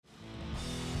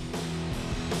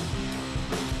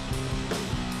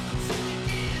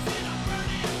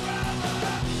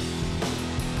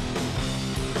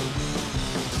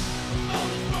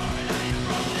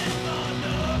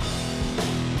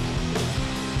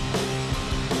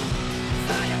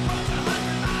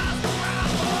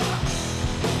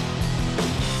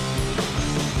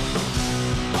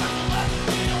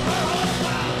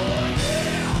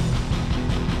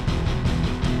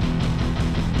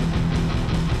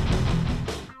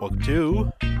Welcome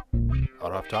to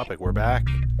Out Off Topic. We're back,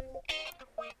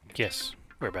 Yes,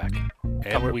 we're back. and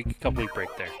Couple week break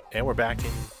there. we're back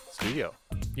in studio.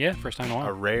 Yeah, first time in a A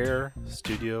while. rare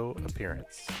studio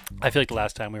appearance. I feel like the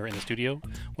last time we were in the studio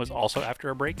was also after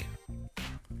a break.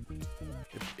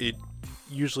 It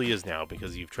usually is now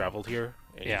because you've traveled here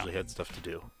and Yeah. usually had stuff to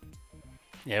do.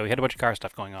 Yeah, we had a bunch of car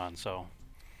stuff going on, so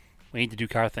we need to do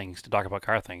car things to talk about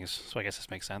car things. So I guess this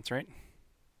makes sense, right?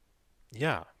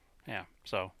 Yeah. Yeah.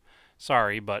 So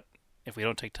sorry, but if we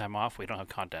don't take time off, we don't have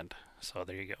content. So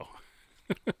there you go.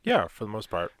 Yeah, for the most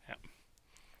part.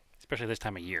 Especially this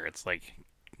time of year, it's like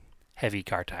heavy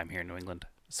car time here in New England.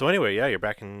 So anyway, yeah, you're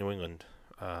back in New England.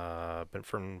 Been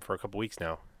for a couple weeks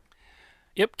now.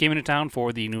 Yep, came into town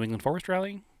for the New England Forest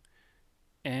Rally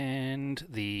and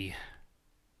the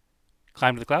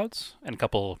Climb to the Clouds and a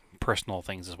couple personal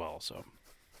things as well. So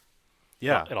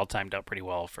Yeah. it all timed out pretty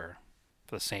well for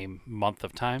the same month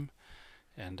of time.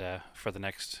 And for the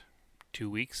next 2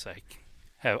 weeks, I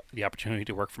have the opportunity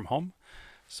to work from home.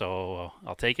 So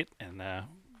I'll take it and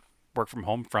work from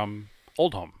home from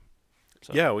old home.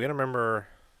 So, Yeah, we gotta remember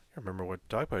what to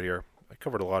talk about here. I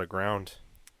covered a lot of ground.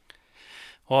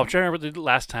 Well, I'm trying to remember the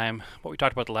last time, what we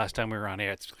talked about the last time we were on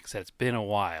air. It's, like I said, it's been a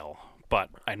while. But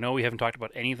I know we haven't talked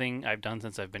about anything I've done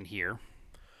since I've been here.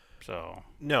 So,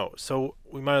 No, so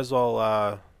we might as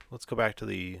well let's go back to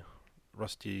the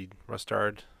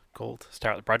Rustard Gold.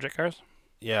 start with the project cars.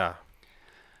 Yeah.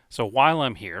 So while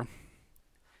I'm here,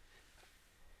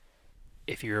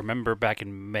 if you remember back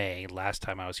in May, last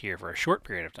time I was here for a short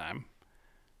period of time,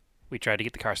 we tried to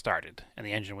get the car started and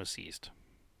the engine was seized.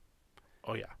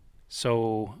 Oh yeah.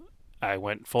 So I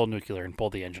went full nuclear and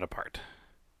pulled the engine apart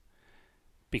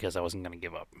because I wasn't going to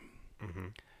give up. Mm-hmm.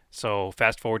 So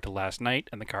fast forward to last night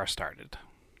and the car started.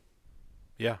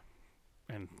 Yeah.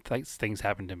 And things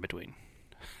happened in between.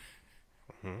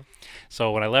 Mm-hmm.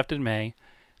 So when I left in May,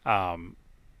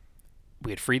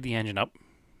 we had freed the engine up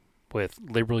with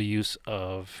liberal use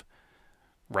of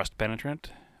rust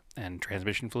penetrant and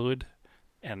transmission fluid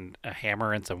and a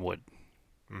hammer and some wood.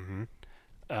 Mm-hmm.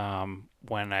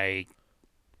 When I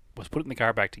was putting the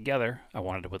car back together, I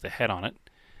wanted to put the head on it,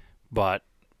 but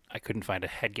I couldn't find a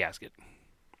head gasket.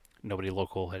 Nobody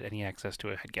local had any access to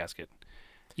a head gasket.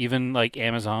 Even like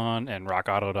Amazon and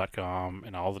RockAuto.com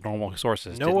and all the normal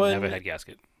sources No didn't one- have a head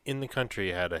gasket. In the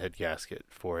country had a head gasket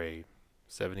for a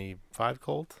 75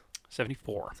 Colt?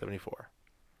 74. 74.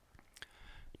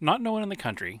 Not no one in the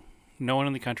country. No one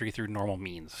in the country through normal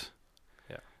means.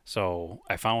 Yeah. So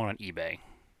I found one on eBay.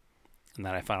 And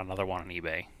then I found another one on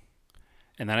eBay.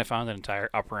 And then I found an entire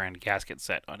upper end gasket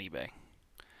set on eBay.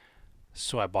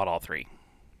 So I bought all three.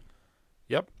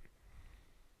 Yep.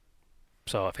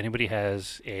 So if anybody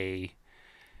has a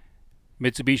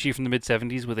Mitsubishi from the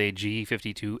mid-70s with a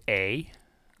G52A,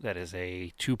 that is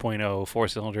a 2.0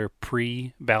 four-cylinder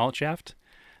pre-balance shaft,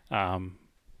 you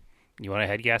want a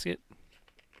head gasket?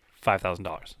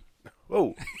 $5,000.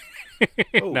 Whoa.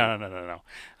 Oh, No.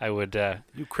 I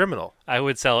you criminal.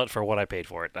 would sell it for what I paid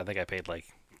for it. I think I paid like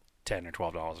 $10 or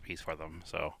 $12 a piece for them.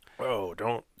 So Oh,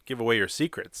 don't give away your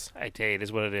secrets. I tell you, it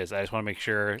is what it is. I just want to make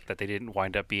sure that they didn't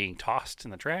wind up being tossed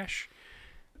in the trash,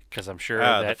 because I'm sure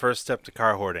The that first step to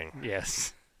car hoarding.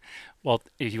 yes. Well,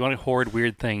 if you want to hoard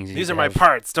weird things, you These need are to my have-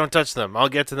 parts. Don't touch them. I'll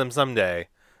get to them someday.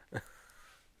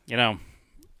 You know,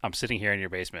 I'm sitting here in your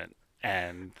basement,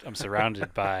 and I'm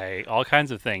surrounded by all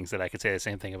kinds of things that I could say the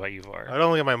same thing about you for. I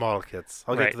don't look at my model kits.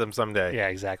 I'll get Right. to them someday. Yeah,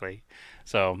 exactly.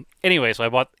 So anyway, so I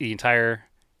bought the entire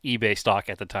eBay stock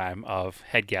at the time of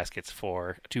head gaskets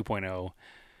for 2.0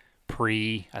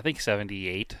 pre, I think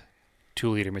 78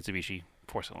 2-liter Mitsubishi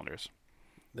four cylinders.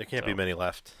 There can't So- be many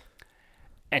left.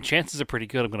 And chances are pretty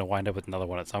good I'm going to wind up with another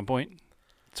one at some point.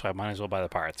 So I might as well buy the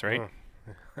parts, right? Oh.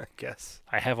 I guess.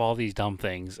 I have all these dumb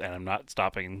things, and I'm not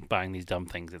stopping buying these dumb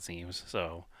things, it seems.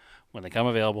 So when they come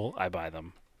available, I buy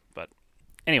them. But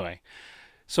anyway,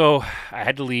 so I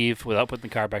had to leave without putting the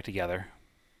car back together,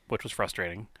 which was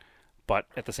frustrating. But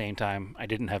at the same time, I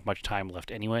didn't have much time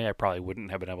left anyway. I probably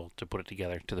wouldn't have been able to put it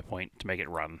together to the point to make it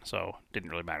run, so it didn't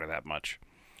really matter that much.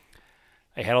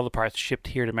 I had all the parts shipped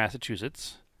here to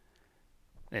Massachusetts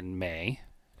in May,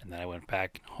 and then I went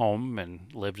back home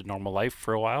and lived a normal life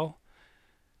for a while.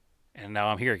 And now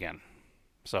I'm here again.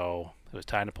 So it was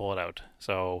time to pull it out.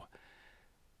 So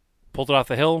pulled it off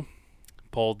the hill,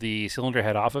 pulled the cylinder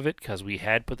head off of it because we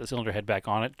had put the cylinder head back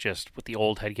on it just with the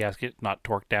old head gasket not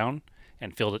torqued down,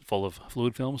 and filled it full of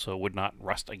fluid film so it would not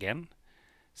rust again.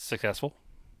 Successful.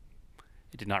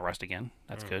 It did not rust again.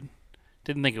 That's good.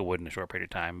 Didn't think it would in a short period of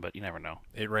time, but you never know.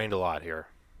 It rained a lot here.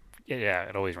 Yeah,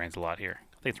 it always rains a lot here.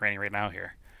 I think it's raining right now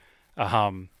here.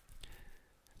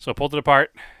 So I pulled it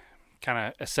apart, kind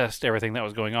of assessed everything that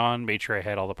was going on, made sure I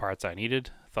had all the parts I needed,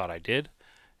 thought I did,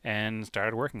 and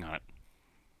started working on it.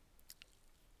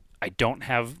 I don't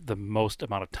have the most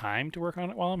amount of time to work on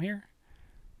it while I'm here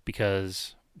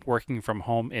because working from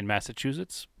home in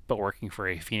Massachusetts, but working for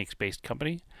a Phoenix-based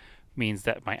company, means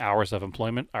that my hours of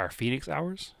employment are Phoenix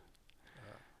hours.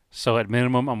 So at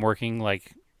minimum, I'm working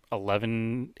like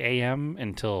 11 a.m.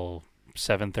 until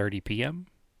 7:30 p.m.,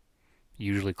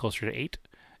 usually closer to 8,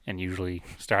 and usually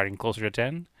starting closer to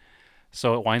 10.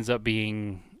 So it winds up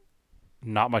being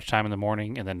not much time in the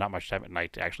morning and then not much time at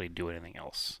night to actually do anything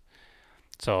else.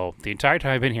 So the entire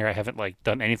time I've been here, I haven't like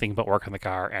done anything but work on the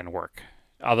car and work,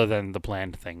 other than the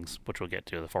planned things, which we'll get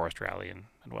to, the forest rally and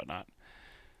whatnot.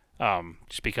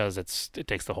 Just because it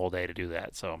takes the whole day to do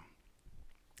that. So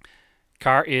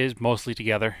car is mostly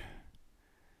together.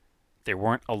 There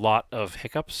weren't a lot of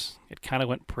hiccups. It kind of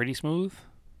went pretty smooth.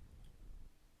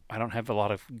 I don't have a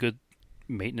lot of good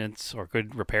maintenance or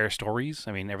good repair stories.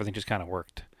 I mean, everything just kind of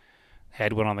worked.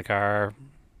 Head went on the car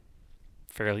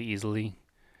fairly easily.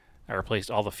 I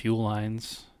replaced all the fuel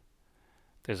lines.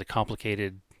 There's a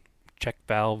complicated check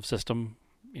valve system,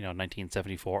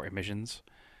 1974 emissions,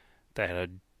 that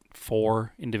had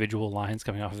 4 individual lines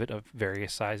coming off of it of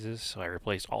various sizes, so I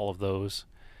replaced all of those.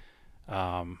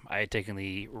 I had taken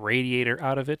the radiator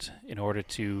out of it in order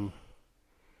to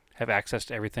have access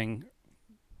to everything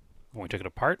when we took it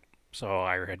apart, so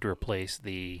I had to replace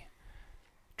the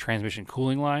transmission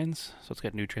cooling lines, so it's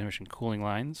got new transmission cooling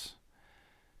lines.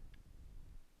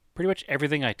 Pretty much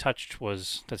everything I touched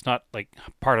that's not like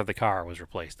part of the car was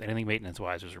replaced. Anything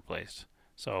maintenance-wise was replaced.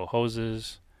 So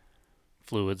hoses,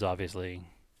 fluids, obviously.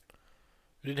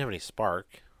 We didn't have any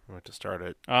spark. We went to start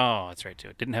it. Oh, that's right, too.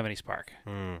 It didn't have any spark.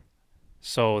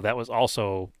 So that was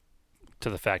also to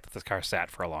the fact that this car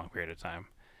sat for a long period of time.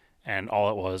 And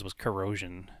all it was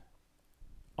corrosion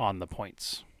on the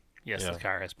points. Yes, Yeah. the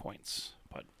car has points,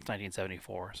 but it's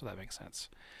 1974, so that makes sense.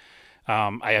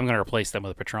 I am going to replace them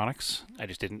with a Petronix. I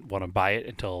just didn't want to buy it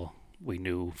until we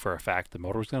knew for a fact the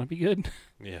motor was going to be good.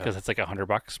 Yeah. Because it's like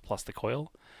 $100 plus the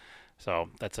coil. So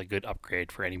that's a good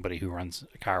upgrade for anybody who runs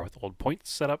a car with old points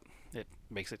set up. It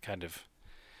makes it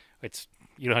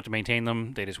you don't have to maintain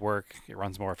them. They just work. It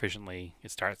runs more efficiently.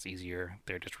 It starts easier.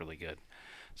 They're just really good.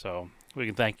 So we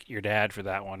can thank your dad for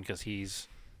that one because he's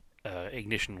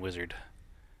ignition wizard.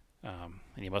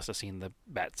 And he must have seen the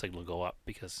bat signal go up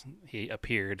because he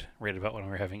appeared right about when we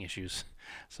were having issues.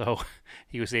 So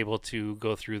he was able to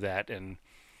go through that and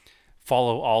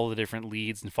follow all the different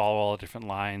leads and follow all the different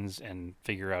lines and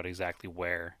figure out exactly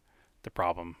where the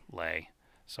problem lay.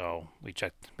 So we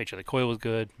checked, made sure the coil was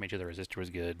good, made sure the resistor was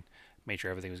good, made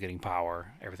sure everything was getting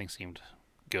power, everything seemed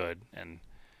good, and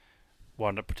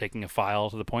wound up taking a file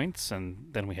to the points, and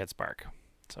then we had spark.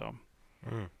 So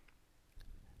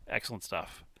excellent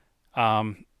stuff.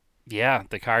 Yeah,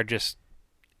 the car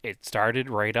it started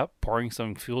right up, pouring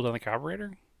some fuel down the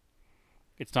carburetor.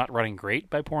 It's not running great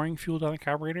by pouring fuel down the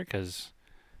carburetor because,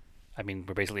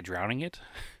 we're basically drowning it.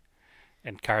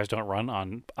 And cars don't run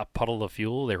on a puddle of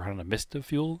fuel, they run on a mist of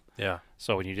fuel. Yeah.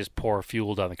 So when you just pour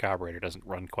fuel down the carburetor, it doesn't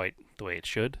run quite the way it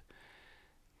should.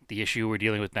 The issue we're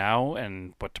dealing with now,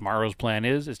 and what tomorrow's plan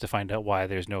is to find out why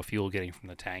there's no fuel getting from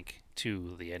the tank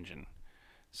to the engine.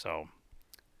 So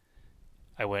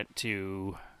I went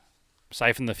to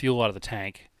siphon the fuel out of the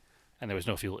tank, and there was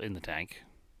no fuel in the tank.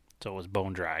 So it was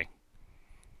bone dry,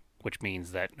 which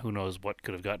means that who knows what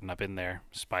could have gotten up in there,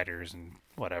 spiders and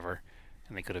whatever,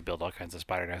 and they could have built all kinds of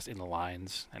spider nests in the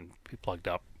lines and be plugged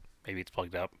up. Maybe it's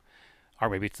plugged up, or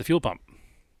maybe it's the fuel pump.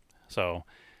 So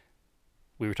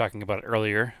we were talking about it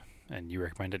earlier, and you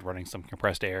recommended running some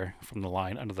compressed air from the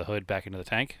line under the hood back into the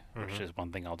tank, which is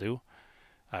one thing I'll do.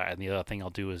 And the other thing I'll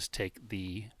do is take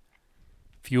the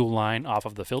fuel line off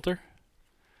of the filter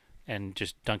and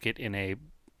just dunk it in a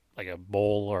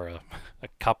bowl or a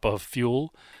cup of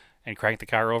fuel and crank the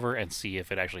car over and see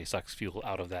if it actually sucks fuel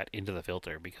out of that into the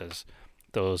filter, because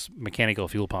those mechanical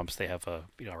fuel pumps, they have a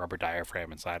rubber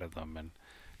diaphragm inside of them, and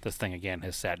this thing again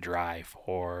has sat dry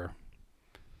for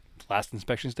the last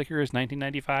inspection sticker is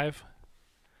 1995.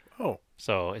 Oh.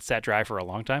 So it sat dry for a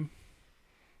long time.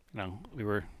 We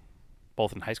were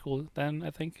both in high school then, I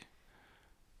think.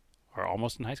 Or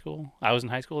almost in high school. I was in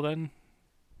high school then.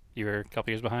 You were a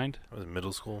couple years behind. I was in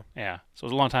middle school. Yeah. So it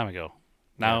was a long time ago.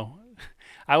 Now,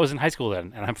 I was in high school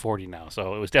then, and I'm 40 now.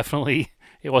 So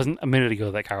it wasn't a minute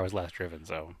ago that car was last driven.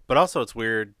 So. But also it's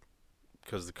weird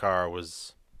because the car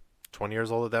was 20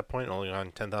 years old at that point, only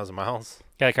on 10,000 miles.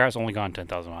 Yeah, the car's only gone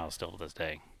 10,000 miles still to this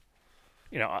day.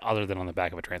 Other than on the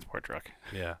back of a transport truck.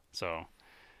 Yeah. So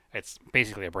it's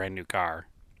basically a brand new car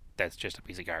that's just a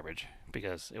piece of garbage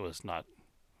because it was not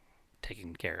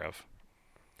taken care of.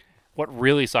 What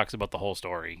really sucks about the whole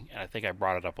story, and I think I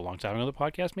brought it up a long time ago on the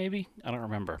podcast, maybe? I don't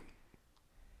remember.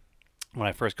 When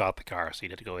I first got the car, so you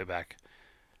had to go way back.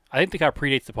 I think the car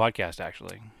predates the podcast,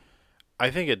 actually. I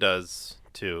think it does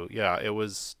too. Yeah, it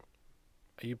was.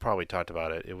 You probably talked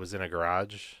about it. It was in a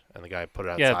garage, and the guy put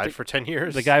it outside for 10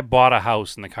 years. The guy bought a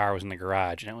house, and the car was in the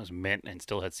garage, and it was mint and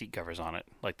still had seat covers on it,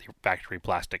 like the factory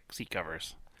plastic seat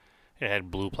covers. It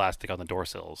had blue plastic on the door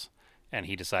sills, and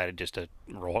he decided just to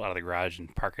roll it out of the garage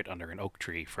and park it under an oak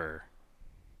tree for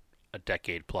a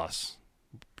decade plus,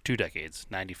 2 decades,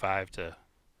 95 to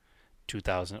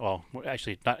 2000. Well,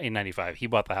 actually, not in 95. He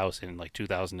bought the house in like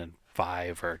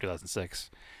 2005 or 2006,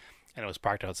 and it was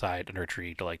parked outside under a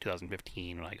tree till like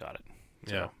 2015 when I got it.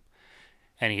 So, yeah.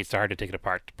 And he started to take it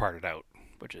apart to part it out,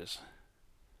 which is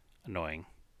annoying,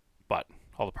 but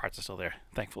all the parts are still there,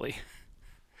 thankfully.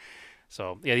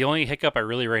 So, yeah, the only hiccup I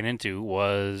really ran into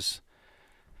was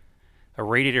a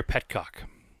radiator petcock.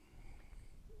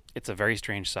 It's a very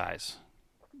strange size.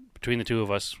 Between the two of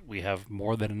us, we have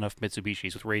more than enough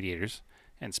Mitsubishis with radiators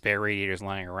and spare radiators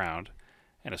lying around,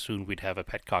 and assumed we'd have a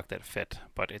petcock that fit,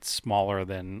 but it's smaller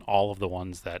than all of the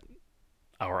ones that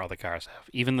our other cars have.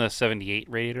 Even the 78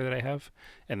 radiator that I have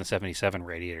and the 77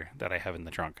 radiator that I have in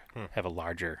the trunk have a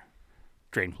larger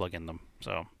drain plug in them.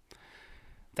 So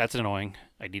that's annoying.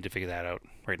 I need to figure that out.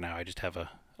 Right now I just have a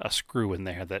screw in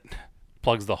there that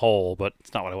plugs the hole, but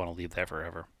it's not what I want to leave there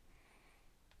forever.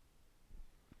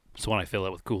 So when I fill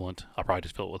it with coolant, I'll probably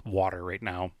just fill it with water right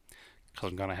now because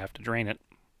I'm going to have to drain it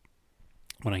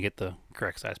when I get the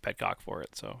correct size petcock for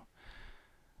it. So,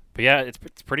 but yeah, it's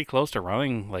pretty close to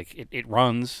running. Like it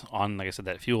runs on, like I said,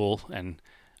 that fuel, and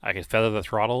I can feather the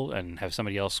throttle and have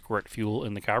somebody else squirt fuel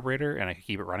in the carburetor, and I can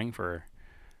keep it running for,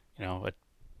 a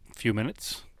few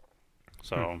minutes.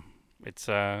 So it's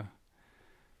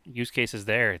use cases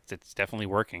there. It's definitely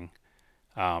working.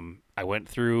 I went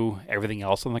through everything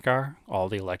else on the car, all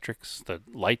the electrics, the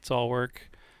lights all work,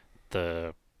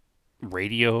 the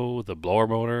radio, the blower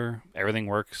motor, everything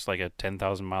works like a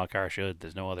 10,000 mile car should.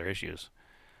 There's no other issues.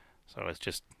 So it's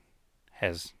just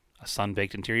has a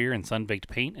sun-baked interior and sun-baked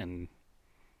paint, and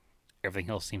everything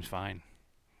else seems fine.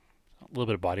 A little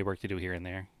bit of body work to do here and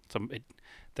there.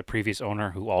 The previous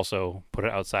owner, who also put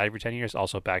it outside for 10 years,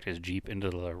 also backed his Jeep into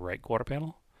the right quarter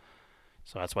panel.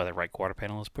 So that's why the right quarter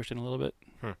panel is pushed in a little bit.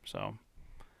 So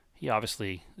he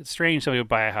obviously, it's strange somebody would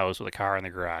buy a house with a car in the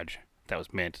garage that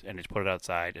was mint and just put it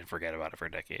outside and forget about it for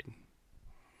a decade.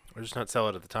 Or just not sell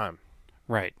it at the time.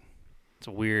 Right. It's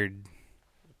a weird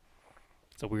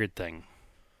thing.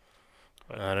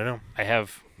 But I don't know. I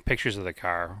have pictures of the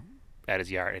car at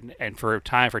his yard, and for a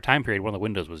time period, one of the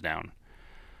windows was down.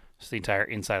 So the entire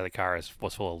inside of the car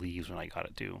was full of leaves when I got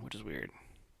it too, which is weird.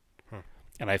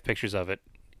 And I have pictures of it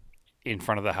in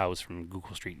front of the house from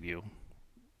Google Street View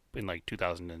in like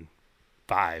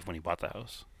 2005 when he bought the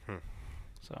house.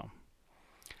 So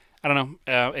I don't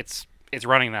know. It's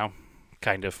running now,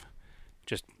 kind of.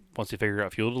 Just once you figure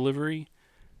out fuel delivery,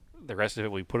 the rest of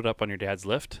it, we put it up on your dad's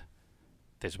lift.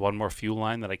 There's one more fuel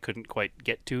line that I couldn't quite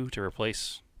get to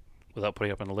replace without putting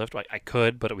it up on the lift. I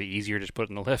could, but it would be easier to just put it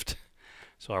in the lift.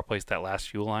 So I'll replace that last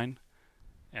fuel line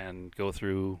and go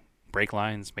through brake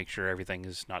lines, make sure everything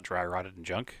is not dry rotted and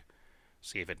junk,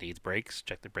 see if it needs brakes,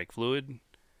 check the brake fluid,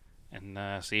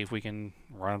 and see if we can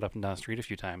run it up and down the street a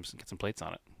few times and get some plates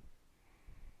on it.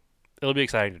 It'll be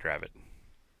exciting to drive it.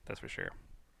 That's for sure.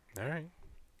 All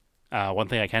right. One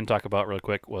thing I can talk about real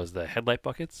quick was the headlight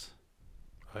buckets.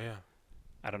 Oh, yeah.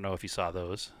 I don't know if you saw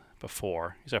those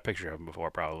before. You saw a picture of them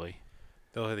before, probably.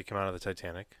 They come out of the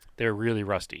Titanic. They're really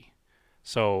rusty.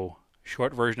 So,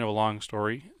 short version of a long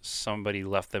story, somebody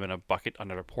left them in a bucket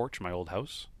under a porch in my old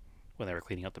house when they were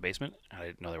cleaning out the basement. I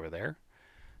didn't know they were there.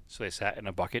 So they sat in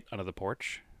a bucket under the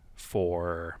porch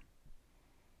for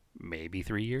maybe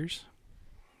 3 years.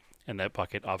 And that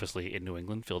bucket, obviously in New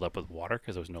England, filled up with water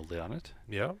because there was no lid on it.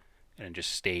 Yeah. And it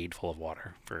just stayed full of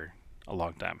water for a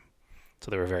long time. So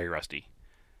they were very rusty.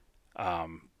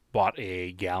 Bought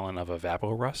a gallon of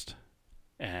Evapo-Rust,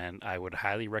 and I would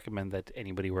highly recommend that to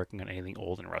anybody working on anything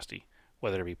old and rusty,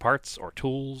 whether it be parts or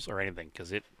tools or anything,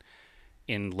 because it,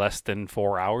 in less than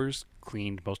 4 hours,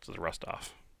 cleaned most of the rust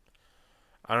off.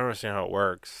 I don't understand how it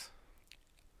works.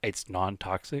 It's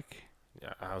non-toxic.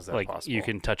 Yeah, how's that possible? You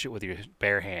can touch it with your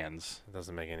bare hands. It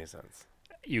doesn't make any sense.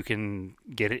 You can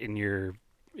get it in your...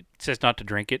 It says not to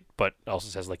drink it, but also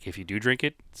says, like, if you do drink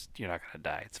it, you're not going to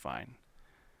die. It's fine.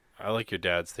 I like your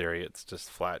dad's theory. It's just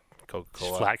flat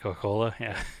Coca-Cola. Just flat Coca-Cola,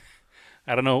 yeah.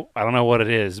 I don't know what it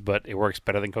is, but it works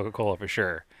better than Coca-Cola for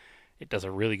sure. It does a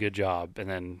really good job. And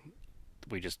then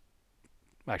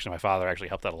my father actually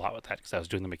helped out a lot with that because I was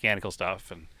doing the mechanical stuff,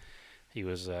 and He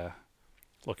was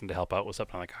looking to help out with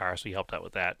something on the car, so he helped out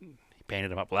with that. He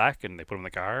painted them up black, and they put them in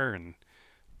the car, and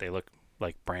they look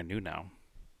like brand new now.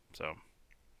 So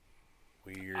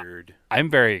Weird. I'm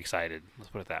very excited. Let's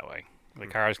put it that way. The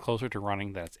car is closer to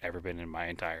running than it's ever been in my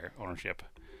entire ownership,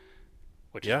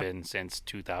 which has been since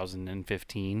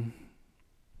 2015.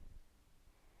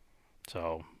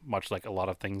 So much like a lot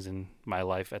of things in my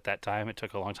life at that time, it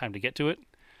took a long time to get to it,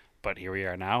 but here we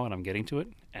are now, and I'm getting to it,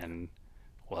 and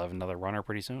we'll have another runner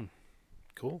pretty soon.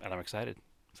 Cool. And I'm excited.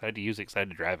 Excited to use it,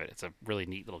 excited to drive it. It's a really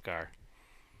neat little car.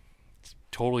 It's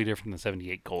totally different than the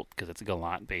 78 Colt because it's a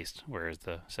Galant based, whereas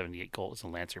the 78 Colt is a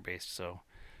Lancer based. So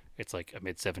it's like a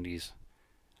mid-70s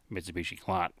Mitsubishi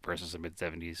Galant versus a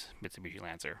mid-70s Mitsubishi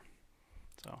Lancer.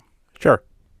 So Sure.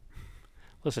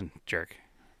 listen, jerk.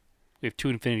 We have two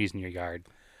Infinities in your yard.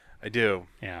 I do.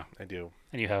 Yeah. I do.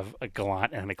 And you have a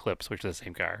Galant and an Eclipse, which are the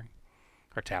same car.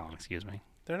 Or Talon, excuse me.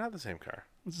 They're not the same car.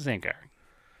 It's the same car.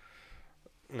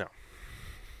 No.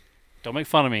 Don't make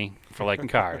fun of me for liking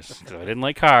cars. Because if I didn't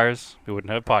like cars, we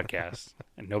wouldn't have a podcast.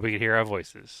 And nobody could hear our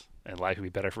voices. And life would be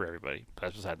better for everybody. But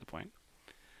that's beside the point.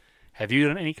 Have you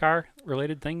done any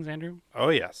car-related things, Andrew? Oh,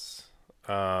 yes.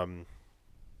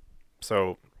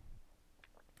 So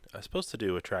I was supposed to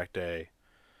do a track day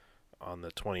on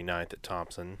the 29th at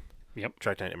Thompson. Yep.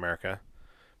 Track night in America.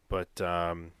 But,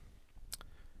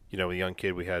 with a young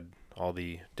kid, we had all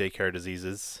the daycare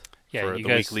diseases for the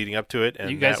week leading up to it. And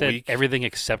you guys that had week, everything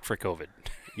except for COVID.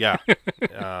 Yeah.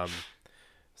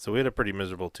 So we had a pretty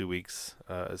miserable 2 weeks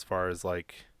as far as,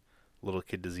 little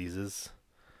kid diseases.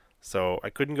 So I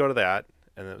couldn't go to that,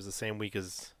 and it was the same week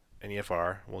as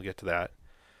NEFR. We'll get to that.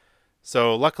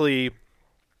 So luckily,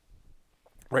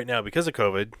 right now, because of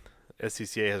COVID,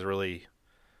 SCCA has a really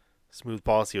smooth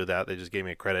policy with that. They just gave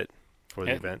me a credit for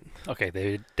the event. Okay,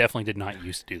 they definitely did not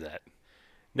used to do that.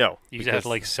 No. You just have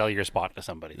to, sell your spot to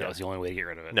somebody. That was the only way to get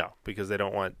rid of it. No, because they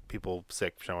don't want people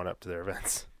sick showing up to their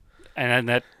events. And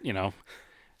that,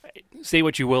 say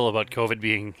what you will about COVID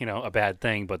being, a bad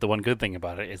thing, but the one good thing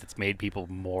about it is it's made people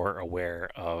more aware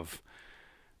of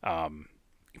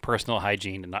personal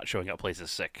hygiene and not showing up places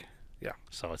sick. Yeah.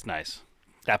 So it's nice.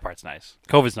 That part's nice.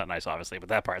 COVID's not nice, obviously, but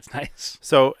that part's nice.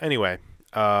 So anyway,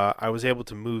 I was able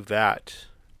to move that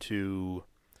to,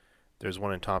 there's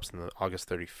one in Thompson, August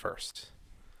 31st.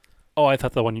 Oh, I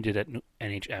thought the one you did at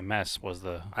NHMS was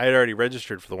the... I had already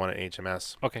registered for the one at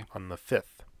HMS on the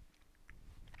 5th.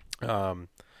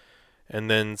 And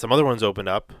then some other ones opened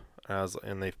up,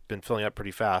 and they've been filling up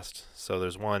pretty fast. So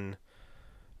there's one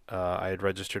I had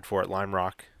registered for at Lime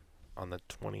Rock on the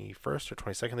 21st or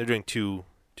 22nd. They're doing two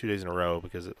days in a row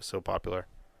because it was so popular.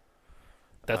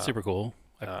 That's super cool.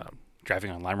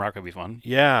 Driving on Lime Rock would be fun.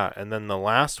 Yeah, and then the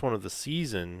last one of the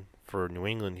season for New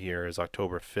England here is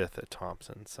October 5th at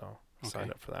Thompson. So I signed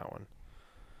up for that one.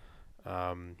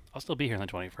 I'll still be here on the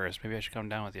 21st. Maybe I should come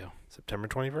down with you. September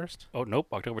 21st? Oh, nope.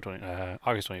 August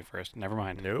 21st. Never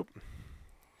mind. Nope.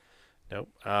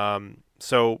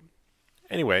 So,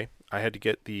 anyway, I had to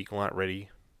get the Galant ready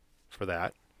for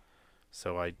that.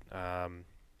 So I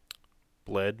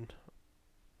bled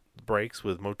the brakes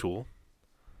with Motul.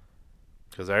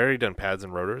 Because I already done pads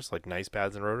and rotors, nice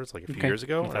pads and rotors, a few years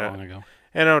ago. Not that long ago.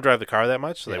 And I don't drive the car that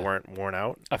much, so they weren't worn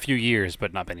out. A few years,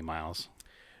 but not many miles.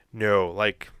 No,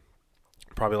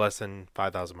 probably less than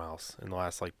 5,000 miles in the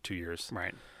last 2 years.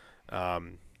 Right.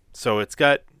 So it's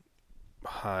got,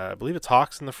 I believe it's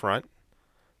Hawks in the front,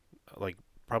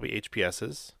 probably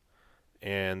HPSs,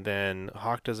 and then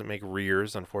Hawk doesn't make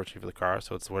rears, unfortunately, for the car.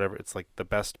 So it's the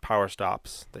best power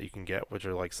stops that you can get, which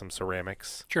are some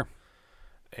ceramics. Sure.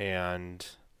 And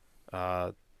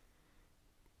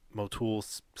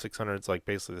Motul 600 is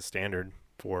basically the standard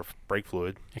for brake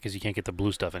fluid. Because you can't get the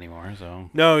blue stuff anymore. So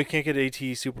no, you can't get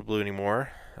AT Super Blue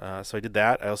anymore. So I did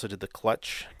that. I also did the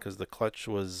clutch because the clutch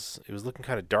was looking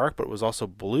kind of dark, but it was also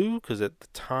blue because at the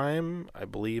time I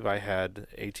believe I had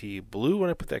AT Blue when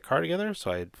I put that car together.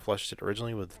 So I had flushed it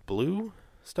originally with blue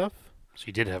stuff. So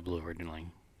you did have blue originally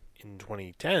in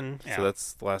 2010. Yeah. So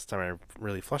that's the last time I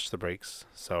really flushed the brakes.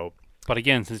 So. But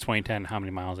again, since 2010, how many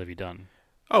miles have you done?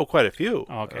 Oh, quite a few.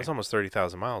 Oh, okay. It was almost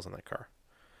 30,000 miles on that car.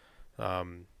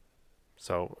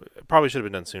 So it probably should have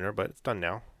been done sooner, but it's done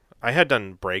now. I had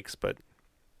done brakes,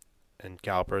 and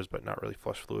calipers, but not really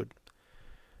flush fluid.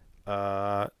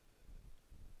 It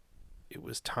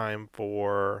was time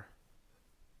for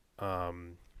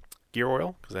gear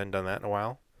oil because I hadn't done that in a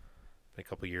while, in a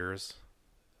couple of years.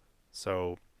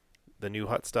 So the new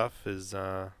Hut stuff is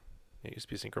it used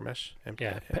to be Synchromesh.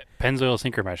 Pennzoil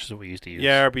Synchromesh is what we used to use.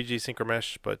 Yeah, RBG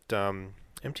Synchromesh, but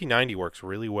MT90 works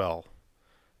really well.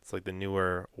 It's the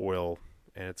newer oil,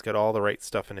 and it's got all the right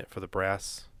stuff in it for the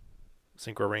brass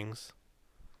synchro rings.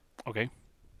 Okay.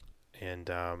 And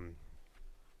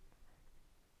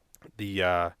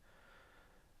the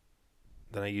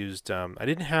then I used I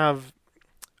didn't have,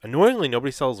 annoyingly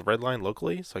nobody sells Redline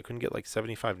locally, so I couldn't get like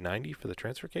 7590 for the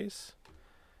transfer case,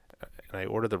 and I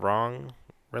ordered the wrong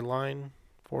Redline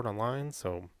for it online,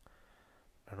 so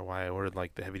I don't know why I ordered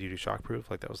like the heavy duty shockproof,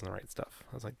 like that wasn't the right stuff.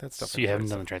 I was like, that stuff So ain't you the right haven't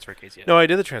done stuff. the transfer case yet? No, I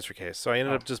did the transfer case, so I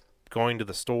ended Oh. up just going to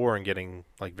the store and getting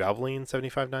like Valvoline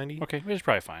 7590. Okay, which is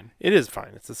probably fine. It is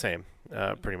fine. It's the same,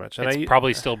 pretty much. And It's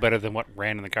probably still better than what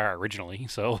ran in the car originally.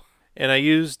 So I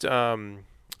used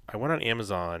I went on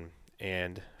Amazon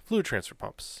and fluid transfer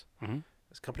pumps. Mhm.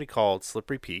 This company called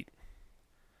Slippery Pete,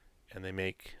 and they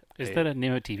make is that a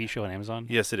name of a TV show on Amazon?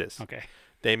 Yes, it is. Okay.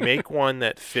 They make one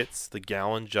that fits the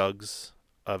gallon jugs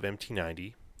of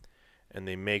MT90, and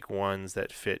they make ones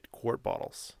that fit quart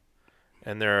bottles,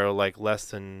 and they're like less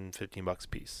than $15 a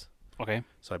piece. Okay.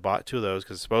 So I bought 2 of those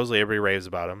because supposedly everybody raves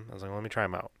about them. I was like, well, let me try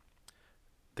them out.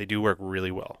 They do work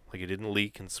really well. Like, it didn't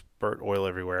leak and spurt oil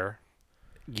everywhere.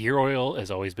 Gear oil has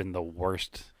always been the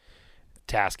worst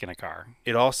task in a car.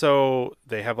 It also,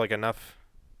 they have like enough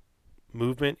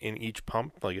movement in each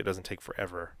pump, like it doesn't take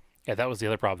forever. Yeah, that was the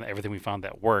other problem. Everything we found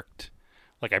that worked.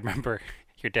 Like I remember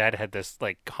your dad had this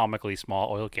like comically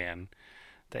small oil can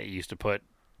that you used to put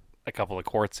a couple of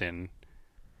quarts in.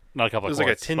 Not a couple It of was like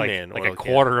a quarts. Tin Man like oil a can.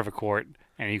 quarter of a quart,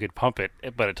 and you could pump it,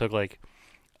 but it took like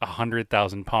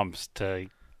 100,000 pumps to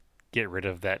get rid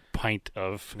of that pint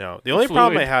of No, the only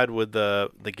problem I fluid. had with the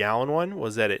gallon one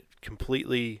was that it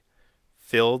completely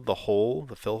filled the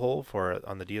fill hole for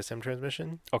on the DSM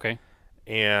transmission. Okay.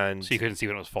 And So you couldn't see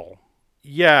when it was full.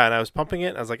 yeah, and I was pumping it,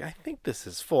 and I was like, I think this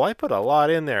is full. I put a lot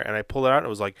in there, and I pulled it out, and it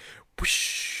was like,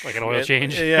 whoosh, Like an oil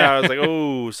change? Yeah, I was like,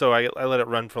 oh. So I let it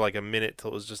run for like a minute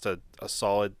till it was just a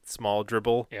solid small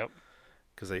dribble. Yep.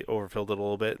 Because I overfilled it a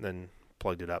little bit and then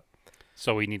plugged it up.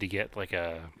 So we need to get like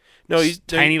a No,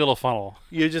 tiny little funnel,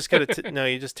 You just gotta no,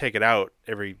 you just take it out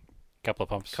every couple of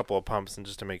pumps. couple of pumps, and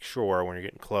just to make sure when you're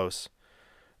getting close.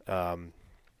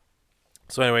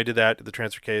 So anyway, I did that, the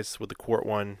transfer case with the quart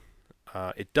one.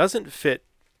 It doesn't fit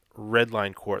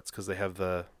Redline quarts because they have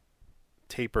the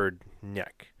tapered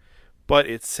neck, but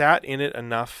it sat in it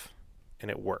enough, and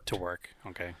it worked. To work.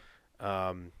 Okay.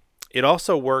 It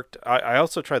also worked. I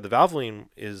also tried the Valvoline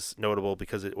is notable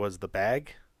because it was the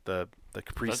bag, the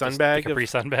Capri Sun bag. The Capri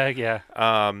Sun bag, yeah.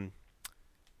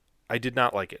 I did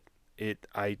not like it.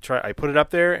 I put it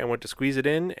up there and went to squeeze it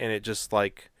in, and it just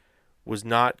like was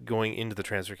not going into the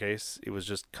transfer case. It was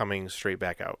just coming straight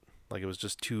back out. Like it was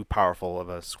just too powerful of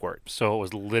a squirt. So it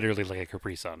was literally like a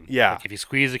Capri Sun. Yeah. Like if you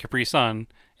squeeze a Capri Sun,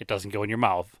 it doesn't go in your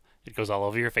mouth. It goes all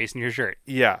over your face and your shirt.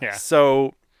 Yeah. Yeah.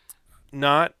 So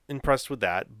not impressed with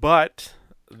that, but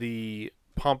the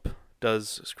pump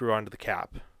does screw onto the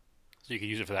cap. So you can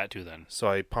use it for that too then. So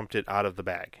I pumped it out of the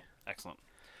bag. Excellent.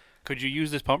 Could you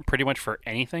use this pump pretty much for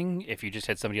anything if you just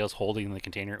had somebody else holding the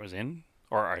container it was in?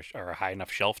 Or a high enough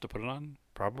shelf to put it on?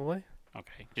 Probably.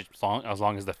 Okay. Just as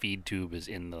long as the feed tube is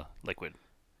in the liquid.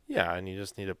 Yeah, and you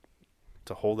just need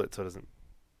to hold it so it doesn't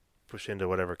push into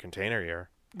whatever container you're.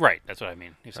 Right. That's what I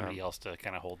mean. If somebody else to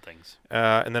kind of hold things.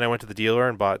 And then I went to the dealer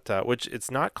and bought, which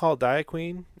it's not called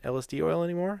Diaqueen LSD oil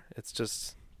anymore. It's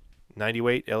just 90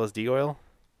 weight LSD oil.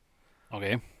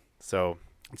 Okay. So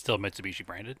It's still Mitsubishi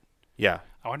branded. yeah,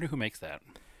 I wonder who makes that.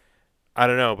 I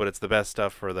don't know, but it's the best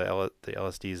stuff for the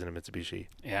LSDs in a Mitsubishi.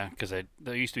 Yeah, because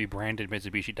there used to be branded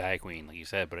Mitsubishi Diaqueen, like you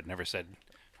said, but it never said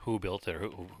who built it or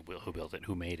who built it,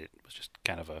 who made it. It was just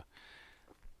kind of a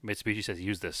Mitsubishi says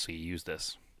use this, so you use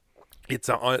this. It's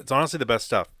honestly the best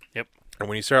stuff. Yep. And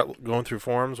when you start going through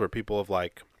forums where people have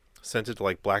like sent it to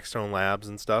like Blackstone Labs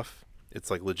and stuff,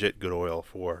 it's like legit good oil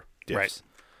for diffs, Right.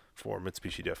 for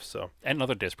Mitsubishi diffs. So And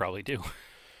other discs probably too.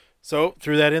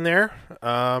 threw that in there.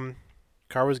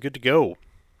 Car was good to go.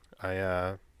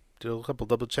 I did a couple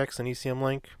double checks on ECM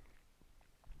Link,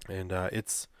 and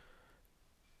it's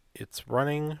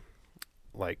running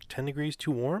like 10 degrees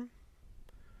too warm.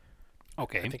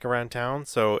 Okay. I think around town.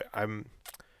 So I'm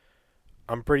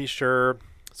pretty sure.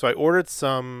 So I ordered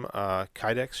some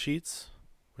Kydex sheets,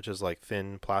 which is like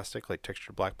thin plastic, like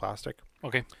textured black plastic.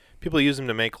 Okay. People use them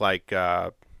to make like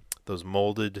those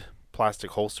molded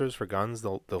plastic holsters for guns.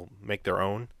 They'll make their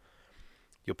own.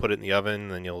 You'll put it in the oven,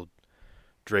 then you'll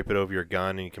drape it over your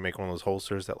gun, and you can make one of those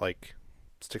holsters that like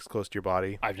sticks close to your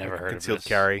body. I've never like heard of concealed this.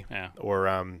 carry. Yeah.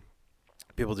 Or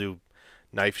people do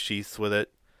knife sheaths with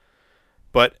it.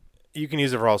 But you can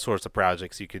use it for all sorts of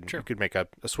projects. You could make a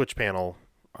switch panel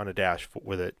on a dash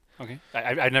with it. Okay.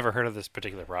 I've never heard of this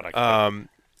particular product.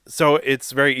 So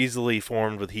it's very easily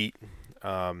formed with heat,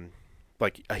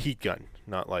 like a heat gun,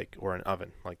 not like or an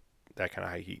oven. Like that kind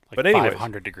of high heat. Like But anyways,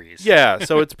 500 degrees. yeah,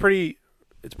 so it's pretty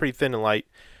thin and light.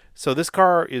 So this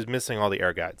car is missing all the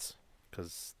air guides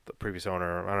because the previous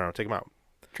owner, I don't know, take them out.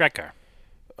 Track car.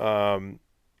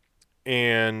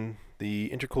 And the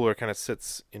intercooler kind of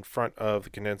sits in front of the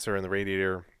condenser and the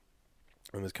radiator,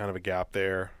 and there's kind of a gap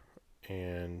there,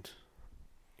 and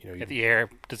Yeah, the air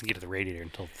doesn't get to the radiator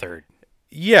until third.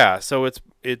 yeah, so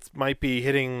it might be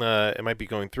it might be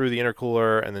going through the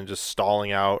intercooler and then just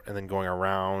stalling out and then going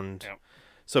around. Yep.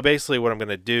 So basically what I'm going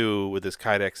to do with this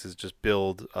Kydex is just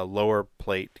build a lower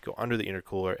plate to go under the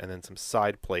intercooler and then some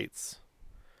side plates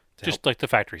to Just like the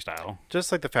factory style.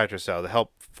 just like the factory style to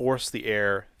help force the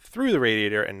air through the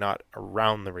radiator and not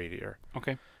around the radiator.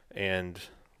 Okay. And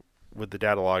with the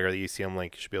data logger, the ECM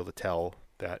link, you should be able to tell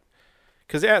that,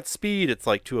 because at speed it's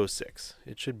like 206.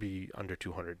 It should be under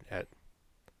 200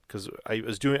 because I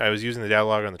was using the data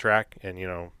logger on the track, and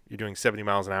you're doing 70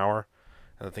 miles an hour,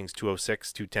 and the thing's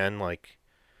 206, 210, like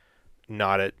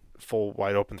not at full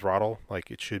wide open throttle.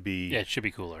 Like it should be. Yeah, it should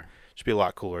be cooler. Should be a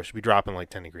lot cooler. It should be dropping like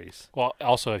 10 degrees. Well,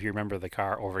 also, if you remember, the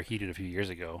car overheated a few years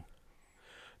ago.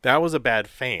 That was a bad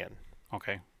fan.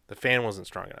 Okay. The fan wasn't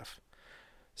strong enough.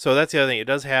 So that's the other thing. It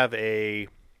does have a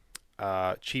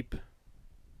cheap.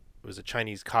 It was a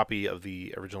Chinese copy of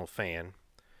the original fan,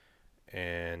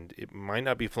 and it might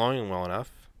not be flowing well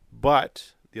enough.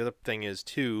 But the other thing is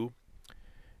too,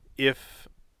 if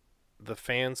the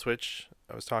fan switch,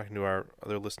 I was talking to our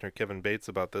other listener Kevin Bates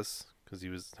about this because he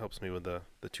helps me with the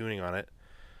tuning on it.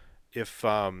 If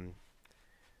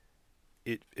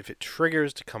it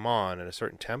triggers to come on at a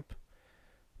certain temp,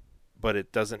 but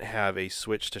it doesn't have a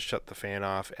switch to shut the fan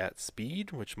off at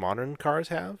speed, which modern cars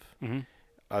have. Mm-hmm.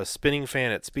 A spinning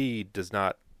fan at speed does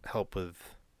not help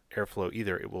with airflow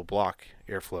either. It will block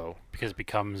airflow. Because it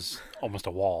becomes almost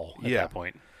a wall at Yeah. that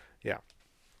point. Yeah.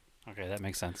 Okay, that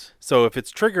makes sense. So if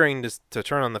it's triggering to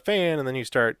turn on the fan and then you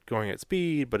start going at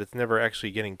speed, but it's never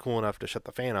actually getting cool enough to shut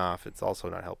the fan off, it's also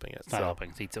not helping it. It's not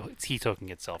helping. It's heat soaking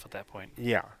itself at that point.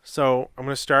 Yeah. So I'm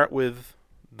going to start with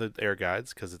the air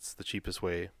guides because it's the cheapest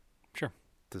way Sure.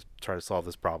 to try to solve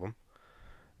this problem.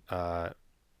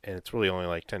 And it's really only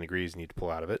like 10 degrees you need to pull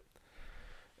out of it.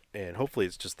 And hopefully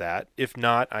it's just that. If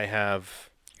not, I have...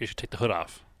 You should take the hood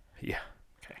off. Yeah.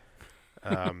 Okay.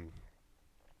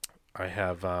 I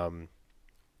have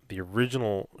the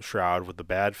original shroud with the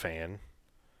bad fan,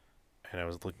 and I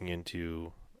was looking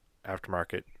into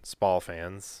aftermarket Spall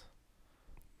fans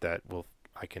that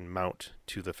I can mount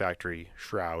to the factory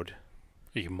shroud.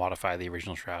 You can modify the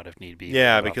original shroud if need be.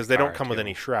 Yeah, because they don't come with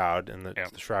any shroud, and the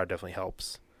shroud definitely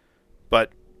helps.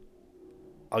 But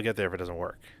I'll get there if it doesn't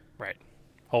work. Right.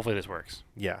 Hopefully this works.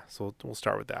 Yeah, so we'll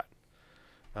start with that.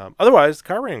 Otherwise, the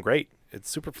car ran great. It's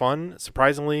super fun.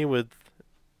 Surprisingly,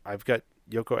 I've got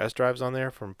Yoko S drives on there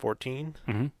from 14.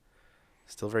 Mm-hmm.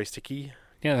 Still very sticky.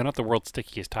 Yeah, they're not the world's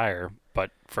stickiest tire,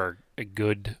 but for a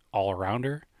good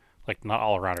all-arounder, like not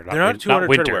all-arounder, They're not 200 not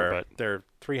winter, tread wear, but they're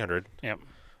 300. Yep.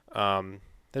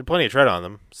 They had plenty of tread on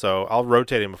them, so I'll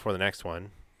rotate them before the next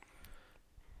one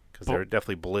because they're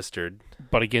definitely blistered.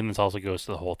 But again, this also goes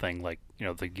to the whole thing, like,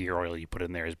 the gear oil you put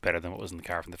in there is better than what was in the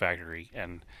car from the factory,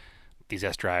 and these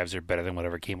S drives are better than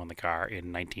whatever came on the car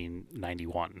in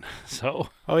 1991. So.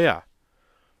 Oh yeah.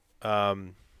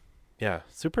 Yeah,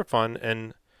 super fun,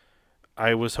 and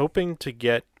I was hoping to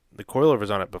get the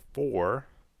coilovers on it before,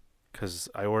 because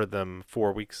I ordered them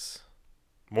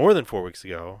more than 4 weeks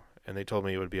ago, and they told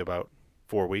me it would be about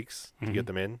 4 weeks to get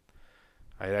them in.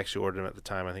 I had actually ordered them at the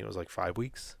time. I think it was like 5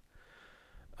 weeks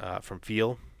from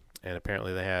Feel, and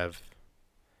apparently they have,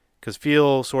 because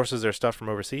Feel sources their stuff from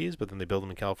overseas, but then they build them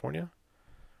in California.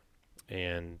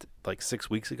 And like 6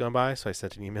 weeks had gone by, so I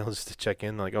sent an email just to check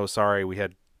in, like, oh, sorry, we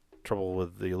had trouble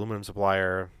with the aluminum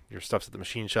supplier. Your stuff's at the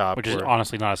machine shop. Which is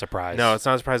honestly not a surprise. No, it's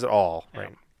not a surprise at all. Yeah.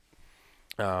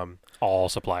 Right. All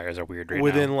suppliers are weird right now.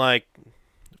 Within like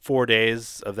 4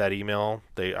 days of that email,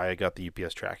 I got the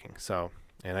UPS tracking.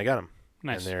 And I got them.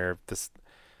 Nice. And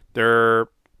they're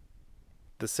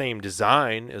the same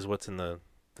design as what's in the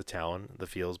Talon, the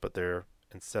Feels, but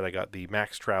instead I got the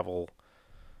Max Travel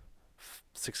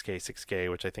 6K,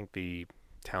 which I think the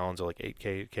Talons are like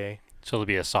 8K. So it'll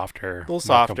be a little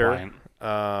softer, and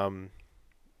a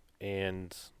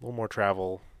little more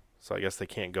travel. So I guess they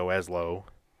can't go as low,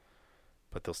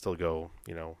 but they'll still go,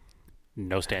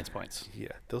 no stance points.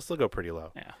 Yeah, they'll still go pretty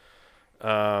low.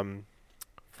 Yeah.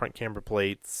 Front camber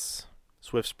plates,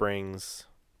 Swift springs.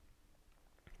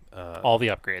 All the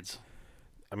upgrades.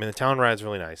 I mean, the Talon ride's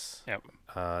really nice.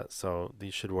 Yep. So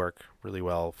these should work really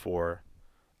well for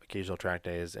occasional track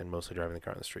days and mostly driving the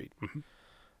car on the street. Mm-hmm.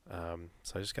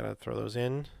 So I just got to throw those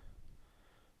in.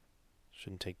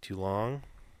 Shouldn't take too long.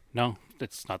 No,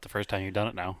 it's not the first time you've done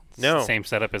it now. It's No. the same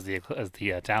setup as the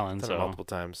Talon. Done it So multiple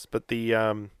times. But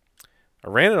I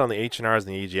ran it on the H&Rs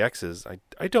and the AGXs.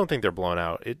 I don't think they're blown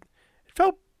out. It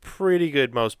felt pretty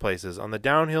good most places. On the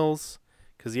downhills,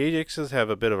 because the AGXs have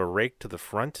a bit of a rake to the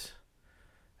front,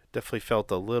 it definitely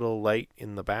felt a little light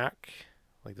in the back.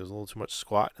 Like there's a little too much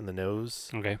squat in the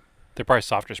nose. okay, they're probably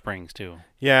softer springs too.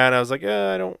 Yeah, and I was like,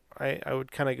 I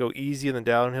would kind of go easy in the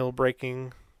downhill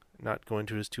braking, not go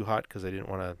into it too hot because I didn't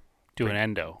want to. Do an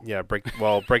endo. Yeah, break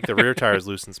the rear tires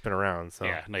loose and spin around. So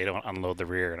Yeah, no, you don't want to unload the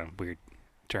rear in a weird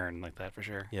turn like that for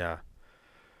sure. yeah.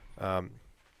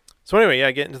 So anyway,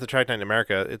 yeah, get into the Track Night in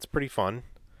America. It's pretty fun.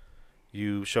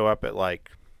 You show up at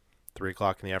like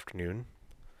 3:00 in the afternoon.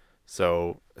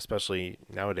 So especially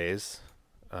nowadays,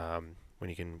 when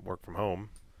you can work from home,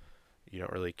 you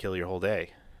don't really kill your whole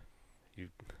day. You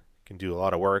can do a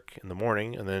lot of work in the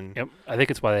morning, and then Yep, I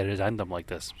think it's why they designed them like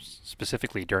this,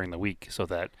 specifically during the week, so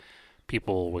that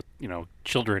people with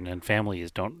children and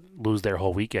families don't lose their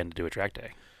whole weekend to do a track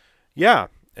day. yeah,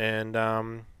 and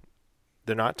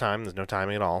they're not timed. There's no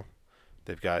timing at all.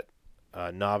 They've got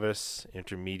novice,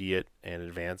 intermediate, and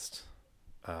advanced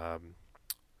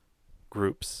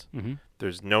groups. Mm-hmm.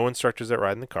 There's no instructors that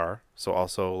ride in the car. So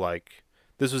also like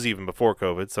this was even before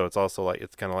COVID. So it's also like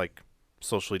it's kind of like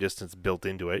socially distanced built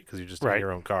into it because you're just in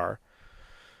your own car.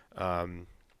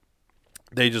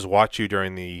 They just watch you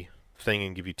during the thing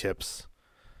and give you tips.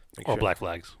 Or black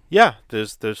flags. Yeah,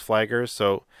 there's flaggers.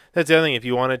 So that's the other thing. If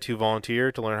you wanted to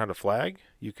volunteer to learn how to flag,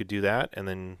 you could do that and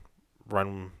then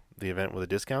run the event with a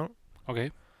discount.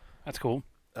 Okay, that's cool.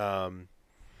 And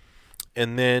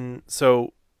then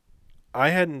so I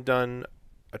hadn't done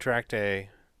a track day.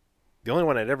 The only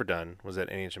one I'd ever done was at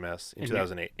NHMS in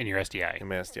 2008. In your SDI. In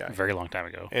my SDI. A very long time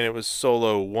ago. And it was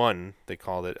Solo 1, they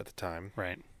called it at the time.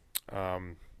 Right.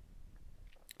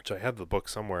 Which I have the book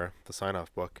somewhere, the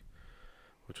sign-off book,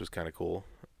 which was kind of cool.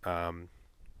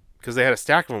 Because they had a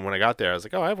stack of them when I got there. I was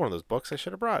like, oh, I have one of those books. I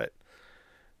should have brought it.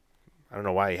 I don't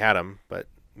know why he had them, but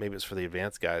maybe it's for the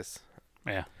advanced guys.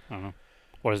 Yeah, I don't know.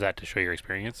 What is that, to show your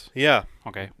experience? Yeah.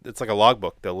 Okay. It's like a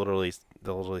logbook. They'll literally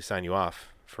sign you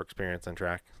off for experience on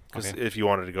track. Because Okay. if you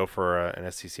wanted to go for an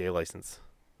SCCA license.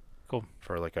 Cool.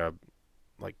 For like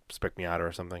Spec Miata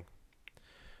or something.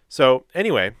 So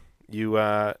anyway, you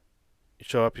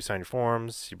show up, you sign your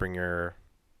forms, you bring your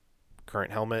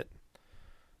current helmet.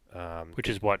 Which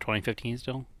is what, 2015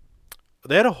 still?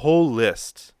 They had a whole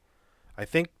list. I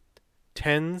think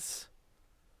 10s.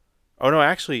 Oh no,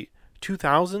 actually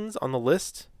 2000s on the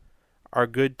list are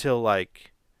good till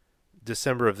like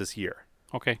December of this year.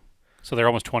 Okay. So they're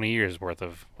almost 20 years worth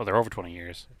of... Well, they're over 20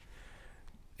 years.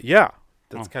 Yeah.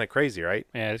 That's kind of crazy, right?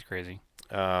 Yeah, it's crazy.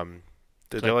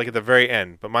 They're like at the very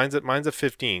end, but mine's a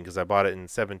 15 because I bought it in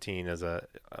 17 as a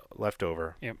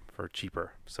leftover for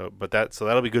cheaper. So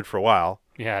that'll be good for a while.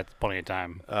 Yeah, it's plenty of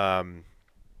time. As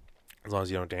long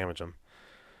as you don't damage them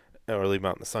or leave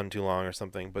them out in the sun too long or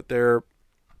something. But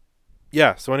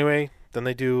so anyway, then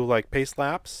they do like pace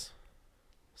laps.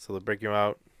 So they break you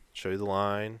out, show you the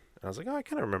line. And I was like, oh, I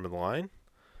kind of remember the line.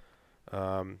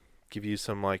 Give you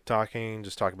some like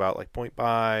just talk about like point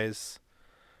buys.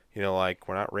 Like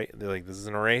we're not they're like, this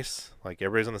isn't a race. Like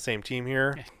everybody's on the same team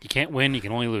here. You can't win, you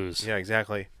can only lose. Yeah,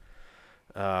 exactly.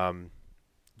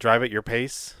 Drive at your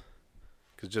pace.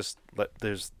 Because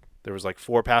there was like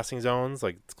 4 passing zones.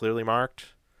 Like it's clearly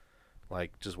marked.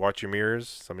 Like just watch your mirrors.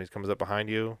 Somebody comes up behind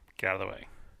you. Get out of the way.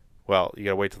 Well, you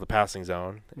got to wait till the passing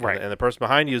zone. Right. And the person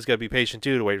behind you has got to be patient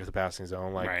too to wait for the passing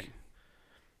zone. Like, right.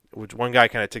 Which one guy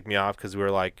kind of ticked me off because we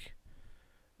were like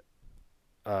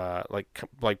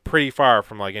pretty far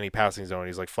from like any passing zone.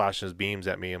 He's like flashing his beams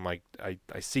at me. I'm like,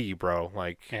 I see you, bro.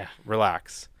 Like,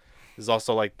 relax. There's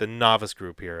also like the novice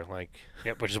group here. Like,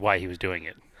 yep, which is why he was doing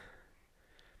it.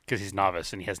 Because he's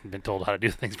novice and he hasn't been told how to do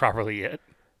things properly yet.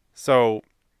 So,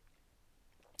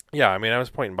 yeah, I mean, I was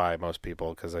pointing by most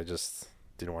people because I just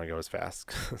didn't want to go as fast.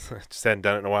 I just hadn't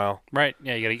done it in a while. Right.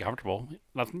 Yeah, you got to get comfortable.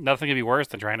 Nothing could be worse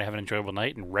than trying to have an enjoyable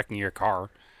night and wrecking your car.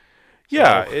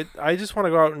 Yeah, I just want to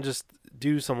go out and just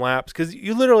do some laps because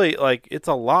you literally like it's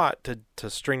a lot to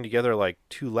string together like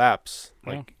 2 laps.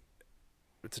 Like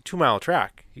it's a 2-mile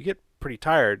track. You get pretty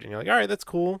tired and you're like, all right, that's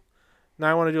cool.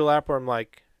 Now I want to do a lap where I'm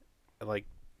like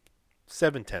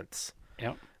 7/10.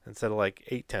 Yep. Instead of like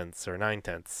 8/10 or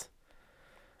 9/10.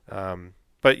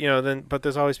 But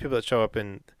there's always people that show up,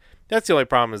 and that's the only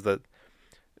problem is that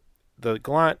the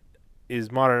Galant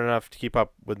is modern enough to keep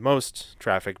up with most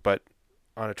traffic, but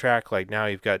on a track like now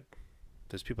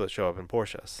there's people that show up in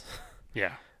Porsches.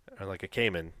 Yeah. Or like a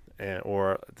Cayman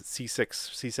or the C6,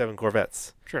 C7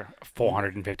 Corvettes. Sure.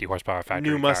 450 horsepower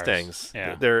factory New cars. Mustangs.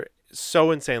 Yeah.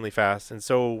 so insanely fast and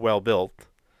so well built.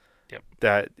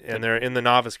 Yep. And they're in the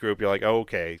novice group. You're like, oh,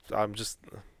 okay, let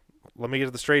me get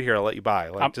to the straight here. I'll let you buy.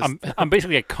 Like, I'm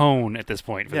basically a cone at this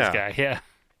point for this guy. Yeah.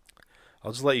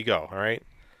 I'll just let you go. All right.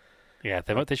 Yeah,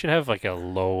 they should have like a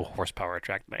low horsepower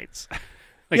track nights.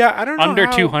 I don't know. Under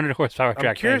 200 horsepower track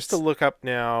nights. I'm curious to look up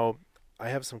now. I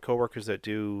have some coworkers that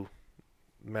do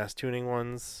mass tuning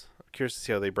ones. I'm curious to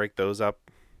see how they break those up.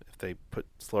 If they put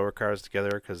slower cars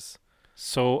together, because.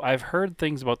 So I've heard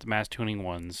things about the mass tuning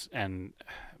ones, and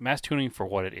mass tuning, for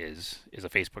what it is a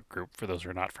Facebook group for those who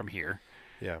are not from here.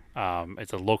 Yeah.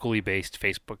 It's a locally based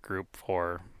Facebook group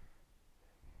for.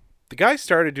 The guy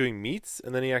started doing meets,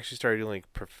 and then he actually started doing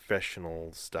like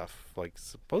professional stuff. Like,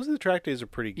 supposedly the track days are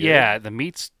pretty good. Yeah, the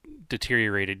meets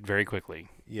deteriorated very quickly.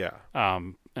 Yeah.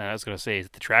 And I was going to say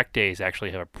the track days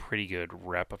actually have a pretty good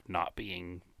rep of not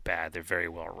being bad. They're very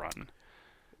well run.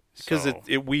 Because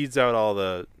it weeds out all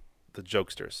the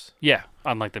jokesters. Yeah,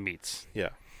 unlike the meets. Yeah.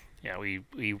 Yeah, we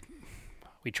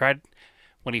tried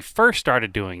when he first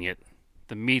started doing it.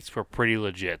 The meets were pretty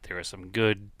legit. There were some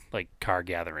good like car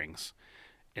gatherings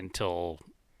until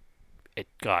it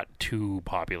got too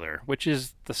popular, which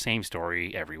is the same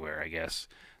story everywhere, I guess.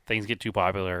 Things get too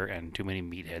popular and too many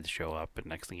meatheads show up, and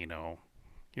next thing you know,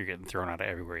 you're getting thrown out of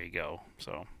everywhere you go.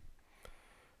 So,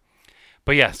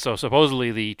 but yeah, so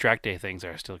supposedly the track day things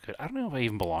are still good. I don't know if I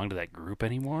even belong to that group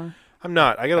anymore. I'm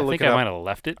not. I gotta look it up. I think I might have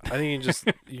left it. I think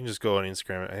you can just go on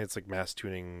Instagram. I think it's like Mass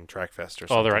Tuning Track Fest or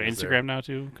something. Oh, they're on Instagram now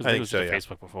too? Because it was just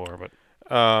Facebook before, but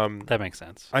that makes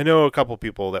sense. I know a couple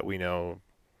people that we know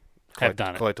have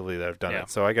done collectively that have done it.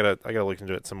 So I gotta look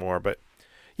into it some more. But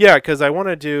yeah, because I want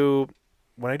to do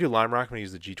when I do Lime Rock, I'm gonna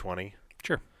use the G20.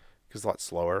 Sure. Because it's a lot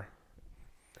slower.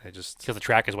 Because the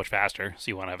track is much faster, so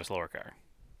you want to have a slower car.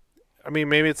 I mean,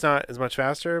 maybe it's not as much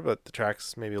faster, but the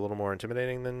track's maybe a little more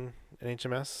intimidating than an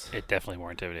HMS. It's definitely more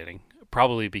intimidating.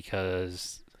 Probably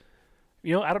because, I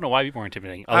don't know why it'd be more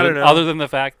intimidating. I don't know. Other than the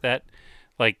fact that,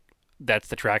 like, that's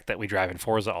the track that we drive in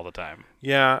Forza all the time.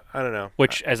 Yeah, I don't know.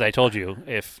 Which, as I told you,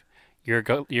 if your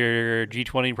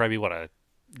G20 would probably be, what, a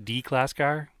D-class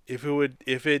car? If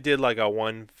it did like a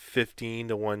 115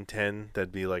 to 110,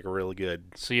 that'd be like really good.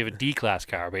 So you have a D-class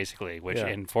car basically, which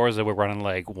in Forza we're running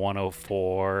like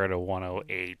 104 to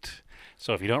 108.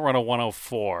 So if you don't run a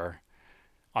 104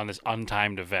 on this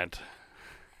untimed event,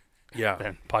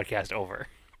 then podcast over.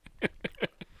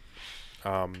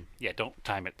 Yeah, don't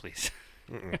time it, please.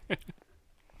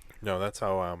 No, that's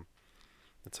how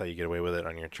you get away with it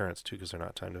on your insurance too, because they're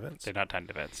not timed events. They're not timed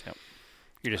events. Yep.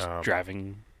 You're just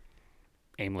driving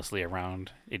aimlessly around.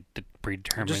 It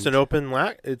predetermined. Just an open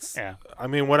lap. I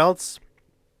mean, what else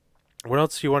do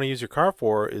you want to use your car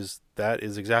for? Is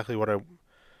exactly what I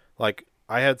like.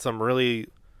 I had some really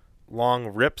long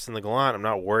rips in the Galant. I'm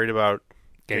not worried about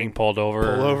getting pulled over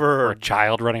or a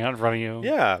child running out in front of you.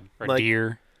 Yeah, or like,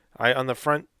 deer. On the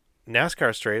front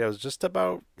NASCAR straight, I was just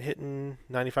about hitting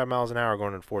 95 miles an hour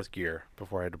going in fourth gear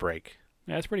before I had to brake.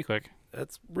 Yeah, that's pretty quick.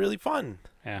 That's really fun.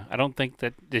 Yeah, I don't think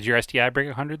that. Did your STI break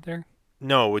 100 there?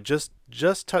 No, it would just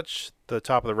touch the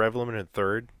top of the rev limit in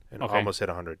third and almost hit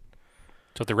 100.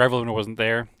 So if the rev limiter wasn't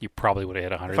there, you probably would have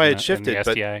hit 100. If I had shifted, in the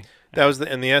STI. But that was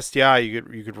in the STI.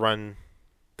 You could run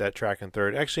that track in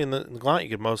third. Actually, in the Galant, you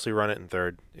could mostly run it in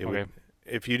third.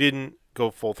 If you didn't go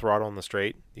full throttle in the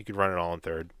straight, you could run it all in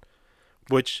third,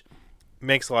 which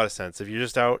makes a lot of sense. If you're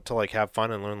just out to like have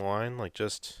fun and learn the line, like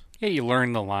just. Yeah, you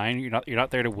learn the line. You're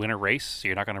not there to win a race, so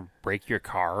you're not going to break your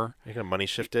car. You're going to money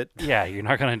shift it. Yeah, you're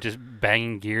not going to just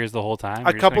bang gears the whole time.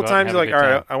 A couple times you're like, all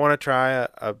right, I want to try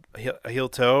a heel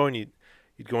toe, and you'd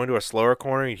go into a slower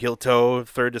corner, you'd heel toe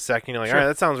third to second. You're like, all right,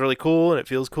 that sounds really cool, and it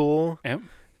feels cool. Yep.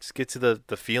 Just get to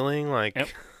the feeling, like. Yep.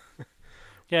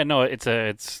 Yeah, no, it's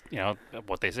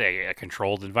what they say, a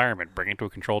controlled environment. Bring it to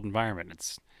a controlled environment.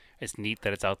 It's neat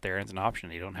that it's out there and it's an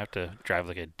option. You don't have to drive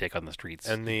like a dick on the streets.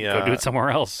 And go do it somewhere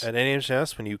else. At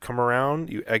NHS, when you come around,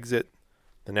 you exit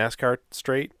the NASCAR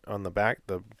straight on the back,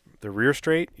 the rear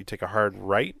straight. You take a hard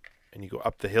right and you go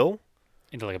up the hill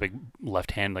into like a big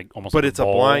left hand, like almost. But like it's a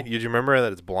blind. Did you remember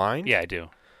that it's blind? Yeah, I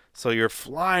do. So you're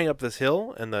flying up this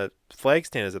hill, and the flag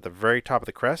stand is at the very top of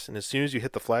the crest. And as soon as you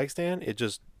hit the flag stand, it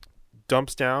just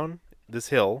dumps down this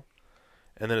hill,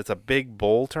 and then it's a big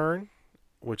bowl turn,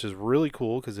 which is really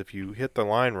cool because if you hit the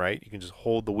line right, you can just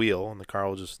hold the wheel and the car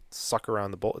will just suck around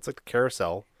the bowl. It's like the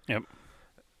carousel. Yep.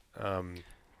 I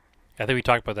think we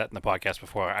talked about that in the podcast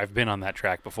before. I've been on that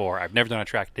track before. I've never done a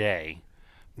track day,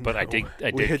 but I did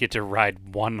get to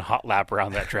ride one hot lap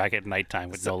around that track at nighttime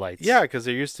with no lights. Yeah, because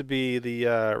there used to be the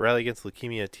Rally Against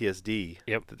Leukemia TSD.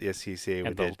 Yep. That the SCCA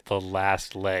and did. The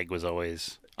last leg was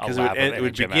always Because lap of it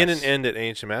would begin and NHMS. end at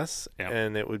HMS, Yep.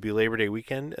 and it would be Labor Day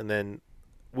weekend, and then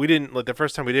we didn't like the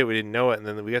first time we did, we didn't know it, and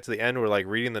then we got to the end, we're like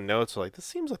reading the notes, we're like, this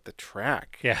seems like the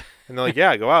track, Yeah, and they're like,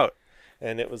 yeah, go out,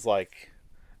 and it was like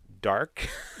dark.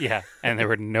 yeah, and there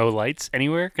were no lights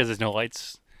anywhere because there's no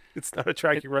lights. It's not a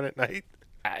track you run at night,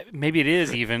 Maybe it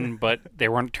is even, but they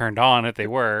weren't turned on if they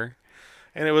were.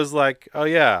 and it was like, oh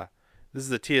yeah, this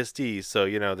is a TSD, so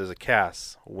there's a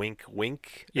CAS, wink,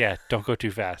 wink. Yeah, don't go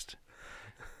too fast.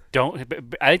 Don't.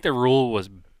 I think the rule was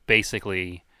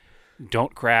basically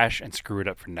don't crash and screw it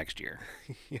up for next year.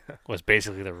 Yeah, Was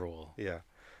basically the rule. yeah.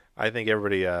 I think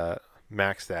everybody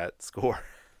maxed that score.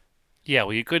 Yeah,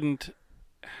 well, you couldn't.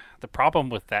 The problem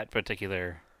with that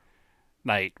particular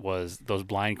night was those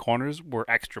blind corners were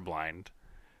extra blind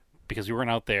because we weren't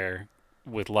out there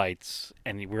with lights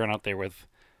and we weren't out there with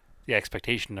the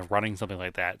expectation of running something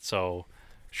like that. So,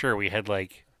 sure, we had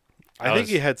like. I think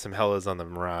you had some hellas on the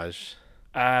Mirage.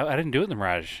 I didn't do it in the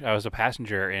Mirage. I was a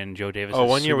passenger in Joe Davis. Oh,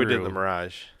 one year we did the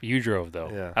Mirage. You drove though.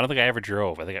 Yeah. I don't think I ever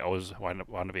drove. I think I always wound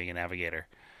up being a navigator.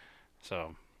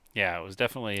 So, yeah, it was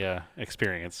definitely a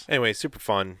experience. Anyway, super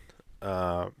fun.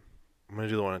 I'm gonna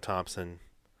do the one at Thompson.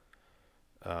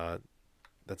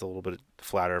 That's a little bit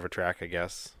flatter of a track, I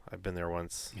guess. I've been there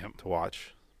once to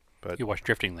watch. But You watched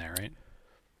drifting there, right?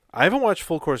 I haven't watched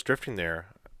full course drifting there.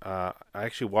 I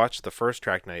actually watched the first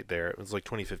track night there. It was like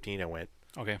 2015. I went.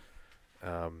 Okay.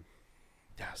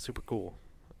 Yeah, super cool.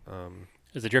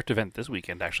 There's a drift event this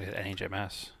weekend actually at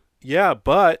NHMS. Yeah,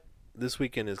 but this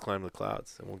weekend is Climb the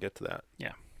Clouds, and we'll get to that.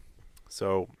 Yeah.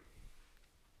 So,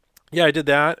 yeah, I did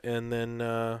that, and then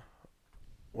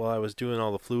while I was doing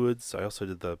all the fluids, I also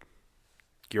did the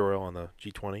gear oil on the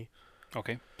G20.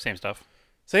 Okay. Same stuff.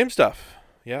 Same stuff.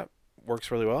 Yeah, works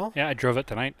really well. Yeah, I drove it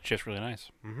tonight. It's just really nice.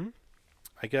 Mm-hmm.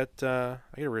 I get a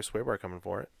rear sway bar coming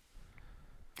for it.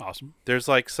 Awesome. There's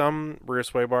like some rear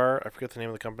sway bar. I forget the name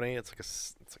of the company. It's like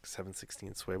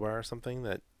 7/16 sway bar or something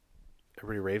that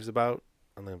everybody raves about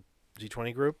on the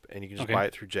G20 group, and you can just buy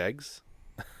it through Jegs.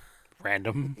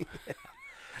 Random.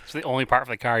 It's the only part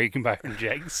for the car you can buy from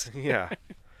Jegs. Yeah,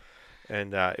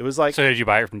 and it was like, So did you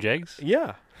buy it from Jegs?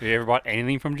 yeah, Have you ever bought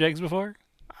anything from Jegs before?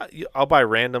 I'll buy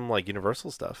random like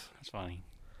Universal stuff. That's funny.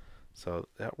 So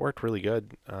that worked really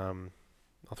good.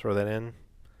 I'll throw that in.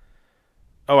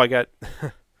 Oh, I got.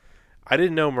 I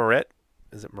didn't know Moret.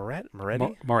 Is it Moret?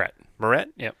 Moretti? Moret.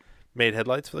 Yep. Made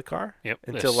headlights for the car. Yep.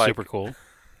 Until That's like super cool.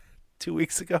 2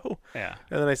 weeks ago, Yeah.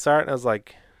 and then I saw it and I was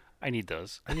like, I need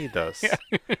those. I need those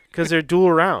because they're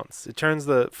dual rounds. It turns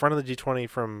the front of the G20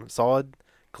 from solid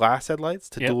glass headlights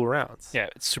to dual rounds. Yeah,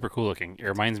 it's super cool looking. It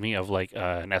reminds me of like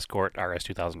an Escort RS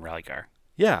 2000 rally car.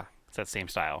 Yeah. It's that same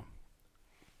style.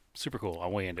 Super cool.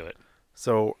 I'm way into it.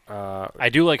 So I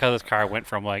do like how this car went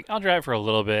from like I'll drive for a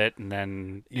little bit and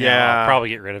then Yeah. I'll probably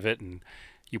get rid of it, and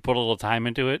you put a little time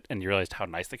into it and you realized how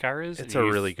nice the car is. it's and a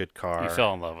you really good car. You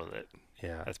fell in love with it.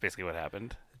 Yeah. That's basically what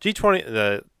happened. G20.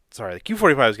 The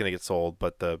Q45 is going to get sold,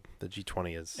 but the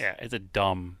G20 is. Yeah, it's a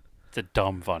dumb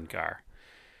fun car.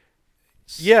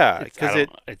 Yeah, because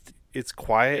it's it's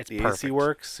quiet. it's the perfect. AC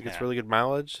works. It gets Yeah. really good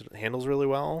mileage. It handles really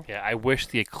well. yeah. I wish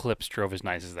the Eclipse drove as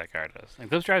nice as that car does. The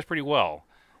Eclipse drives pretty well,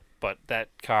 but that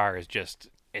car is just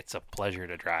it's a pleasure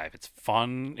to drive. It's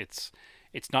fun. It's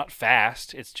not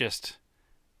fast. It's just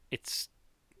it's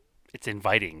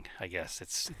inviting. I guess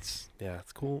it's Yeah,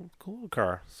 it's cool little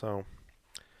car. So,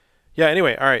 yeah.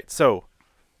 Anyway, all right. So,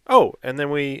 and then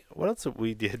what else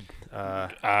we did?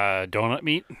 Donut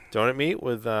Meat Donut meet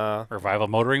with Revival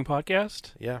Motoring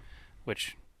Podcast, yeah.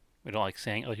 which we don't like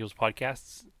saying other people's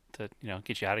podcasts to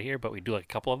get you out of here, but we do like a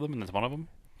couple of them, and that's one of them.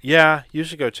 Yeah, you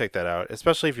should go check that out,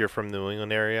 especially if you're from New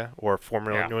England area or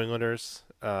former Yeah. New Englanders.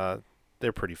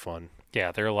 They're pretty fun.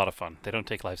 Yeah, they're a lot of fun. They don't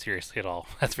take life seriously at all.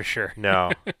 That's for sure.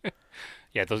 No.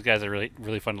 Yeah, those guys are really,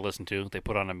 really fun to listen to. They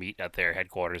put on a meet at their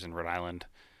headquarters in Rhode Island.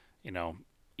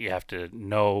 You have to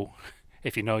know,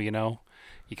 if you know, you know.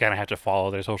 You kind of have to follow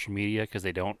their social media because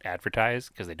they don't advertise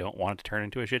because they don't want it to turn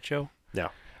into a shit show. No.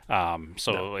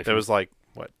 So if there was like,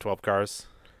 12 cars?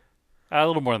 a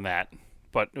little more than that,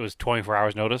 but it was 24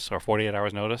 hours notice or 48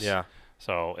 hours notice. Yeah.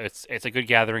 So it's a good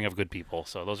gathering of good people.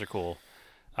 So those are cool.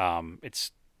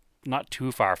 It's not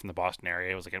too far from the Boston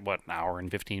area. It was like an hour and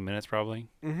 15 minutes probably.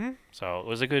 Mm-hmm. So it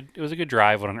was a good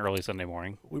drive on an early Sunday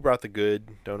morning. We brought the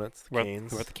good donuts, the We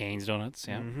canes. brought the Canes donuts.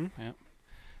 Yeah, Mm-hmm. yeah.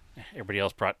 Everybody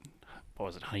else brought what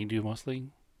was it? Honeydew mostly.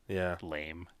 Yeah,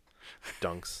 Lame.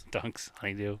 dunks. Dunks.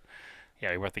 Honeydew.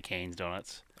 Yeah, we brought the Canes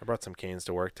donuts. I brought some canes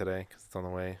to work today because it's on the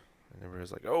way. And everybody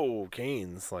was like, "Oh,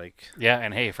 canes!" Like, Yeah,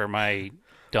 and hey, for my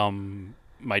dumb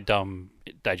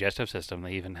digestive system,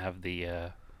 they even have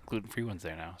the gluten-free ones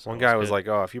there now. So One it's guy was good. like,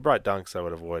 "Oh, if you brought Dunks, I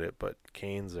would avoid it, but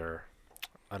Canes are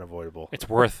unavoidable." It's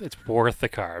worth the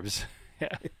carbs. Yeah.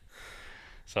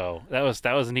 So that was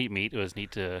a neat meet. It was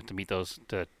neat to meet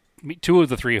two of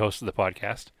the three hosts of the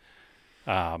podcast.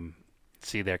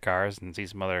 See their cars and see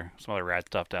some other rad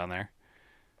stuff down there,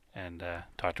 and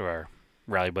talk to our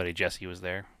rally buddy Jesse was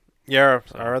there. Yeah,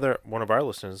 So- our other one of our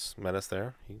listeners met us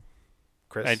there.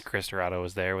 Chris, Ed Chris Dorado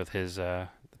was there with his the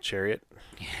Chariot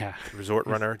yeah Resort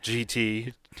Runner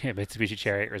GT, Mitsubishi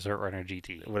Chariot Resort Runner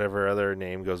GT. whatever other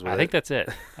name goes with I it. think that's it.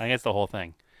 I think that's the whole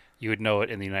thing. You would know it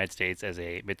in the United States as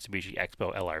a Mitsubishi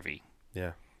Expo LRV.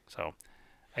 Yeah, So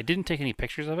I didn't take any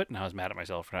pictures of it, and I was mad at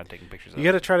myself for not taking pictures of you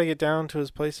it. got to try to get down to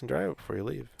his place and drive it before you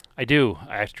leave. I do.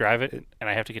 I have to drive it, and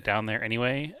I have to get down there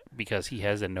anyway because he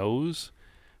has a nose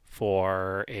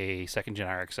for a second gen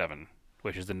RX-7,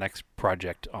 which is the next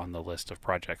project on the list of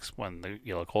projects when the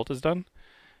Yellow Colt is done.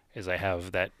 Is I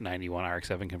have that 91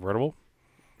 RX-7 convertible,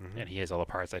 and he has all the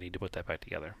parts I need to put that back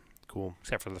together, Cool.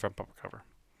 except for the front bumper cover.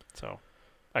 So,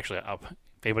 actually, if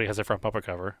anybody has a front bumper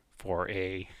cover for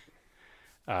a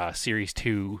Series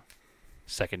 2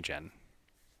 second gen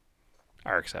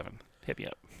RX-7, hit me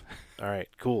up. All right,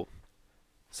 cool.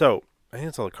 So I think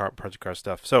that's all the project car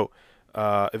stuff. So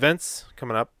events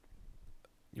coming up.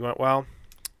 You want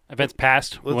Events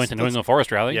passed. We let's- went to New let's- England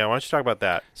Forest Rally. Yeah, why don't you talk about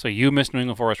that? So you missed New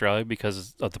England Forest Rally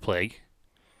because of the plague.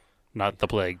 Not the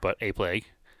plague, but a plague.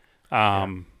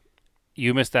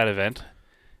 You missed that event.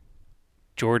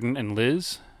 Jordan and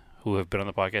Liz, who have been on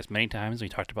the podcast many times, we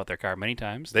talked about their car many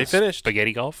times. They The finished.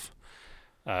 Spaghetti Golf.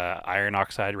 Iron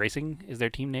Oxide Racing is their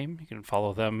team name. You can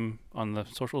follow them on the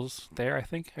socials there, I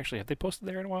think. Actually, have they posted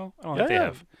there in a while? I don't think they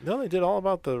have. No, they did all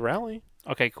about the rally.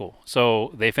 Okay, cool.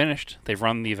 So they finished. They've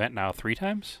run the event now 3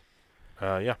 times.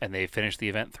 Yeah. And they finished the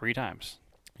event 3 times.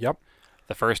 Yep.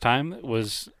 The first time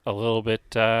was a little bit,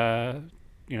 touch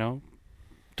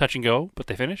and go, but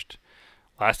they finished.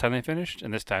 Last time they finished,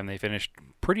 and this time they finished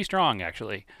pretty strong,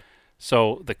 actually.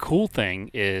 So the cool thing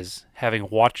is having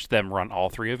watched them run all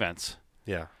 3 events,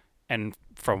 Yeah. and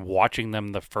from watching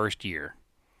them the first year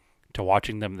to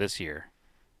watching them this year,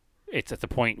 it's at the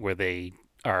point where they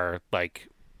are like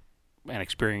an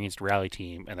experienced rally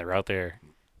team, and they're out there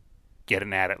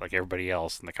getting at it like everybody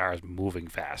else, and the car is moving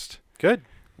fast. Good.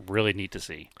 Really neat to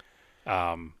see.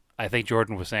 I think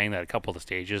Jordan was saying that a couple of the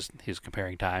stages, he was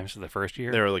comparing times to the first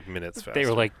year. They were like minutes fast. They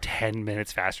were like 10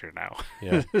 minutes faster now.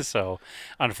 Yeah. So,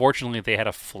 unfortunately, they had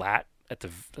a flat at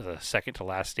the second to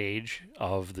last stage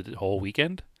of the whole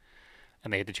weekend,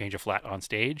 and they had to change a flat on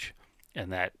stage,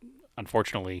 and that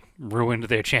unfortunately ruined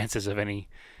their chances of any,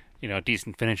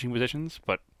 decent finishing positions.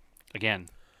 But again,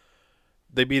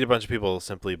 They beat a bunch of people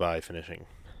simply by finishing.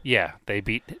 yeah, they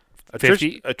beat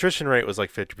 50. Attrition rate was like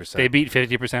 50%. They beat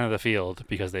 50% of the field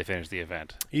because they finished the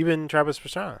event. Even Travis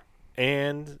Pastrana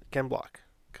and Ken Block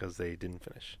because they didn't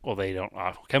finish. Well, they don't.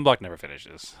 Ken Block never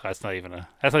finishes. That's not even an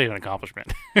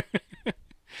accomplishment.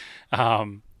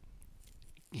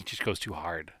 He just goes too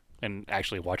hard. And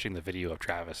actually, watching the video of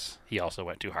Travis, he also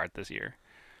went too hard this year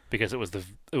because it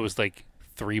was like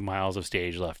 3 miles of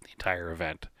stage left the entire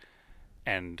event,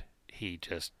 and he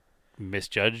just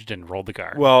misjudged and rolled the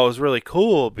car. Well, it was really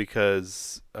cool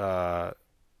because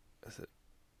is it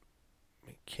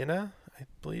McKenna? I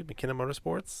believe McKenna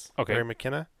Motorsports. Okay. Larry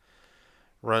McKenna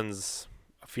runs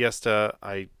a Fiesta.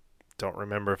 I don't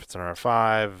remember if it's an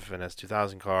R5, an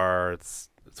S2000 car. It's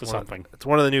something. It's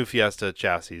one of the new Fiesta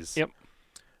chassis. Yep.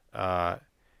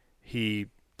 He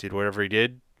did whatever he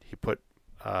did. He put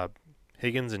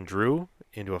Higgins and Drew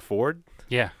into a Ford.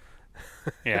 Yeah.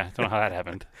 Yeah. Don't know how that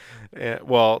happened.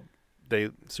 Well,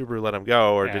 Subaru let him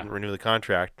go or Yeah. didn't renew the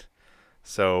contract.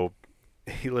 So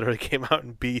he literally came out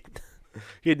and beat.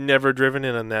 He had never driven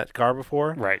in on that car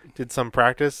before. Right. Did some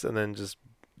practice and then just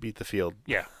beat the field.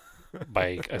 Yeah.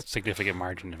 By a significant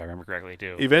margin, if I remember correctly,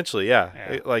 too. Eventually,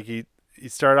 yeah. Yeah. He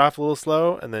started off a little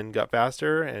slow and then got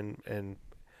faster and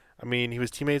I mean, he was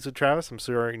teammates with Travis. I'm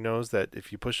sure he knows that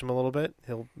if you push him a little bit,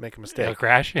 he'll make a He'll mistake.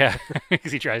 crash, yeah,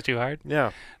 because he tries too hard.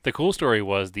 Yeah. The cool story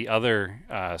was the other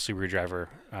Subaru driver,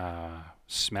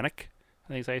 Smenik, I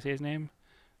think is how you say his name.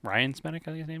 Ryan Smenik,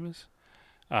 I think his name is.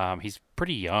 He's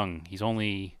pretty young. He's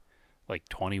only like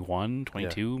 21,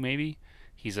 22 maybe.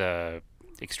 He's a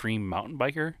extreme mountain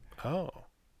biker, Oh.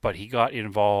 but he got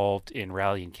involved in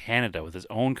rally in Canada with his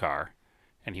own car,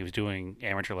 and he was doing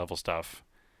amateur level stuff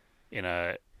in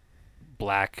a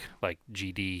black like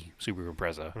GD Subaru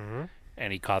Impreza. Mm-hmm.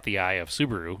 And he caught the eye of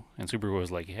Subaru, and Subaru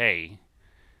was like, "Hey,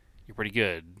 you're pretty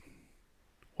good.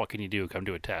 What can you do? Come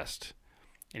do a test."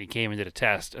 And he came and did a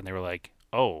test, and they were like,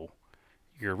 "Oh,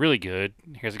 you're really good.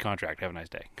 Here's a contract. Have a nice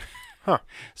day." Huh.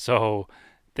 So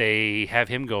they have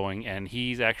him going, and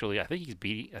he's actually I think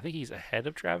he's ahead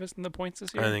of Travis in the points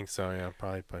this year. I think so. Yeah,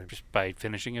 probably. Just by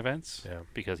finishing events. Yeah.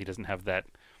 Because he doesn't have that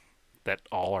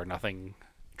all or nothing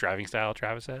driving style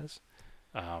Travis has,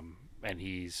 and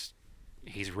he's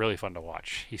really fun to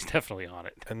watch. He's definitely on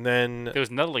it. And then There was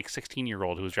another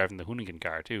 16-year-old who was driving the Hoonigan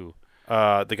car too.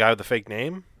 the guy with the fake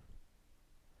name,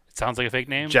 It sounds like a fake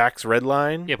name. Jack's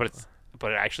Redline. Yeah,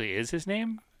 but it actually is his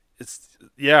name. It's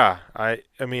yeah. I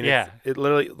mean, Yeah. it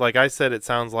literally, like I said, it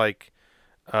sounds like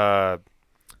It's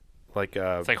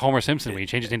like Homer Simpson when he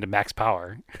changed his name to Max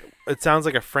Power. it sounds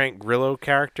like a Frank Grillo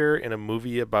character in a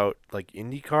movie about like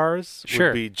Indy cars. Sure.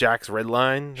 Would be Jack's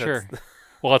Redline. Sure.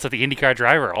 Well, it's like the IndyCar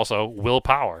driver also, Will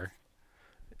Power.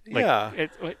 Like, Yeah.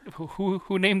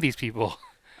 Who named these people?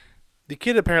 The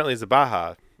kid apparently is a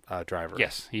Baja driver.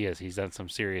 Yes, he is. He's done some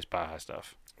serious Baja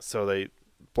stuff. So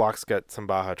Block's got some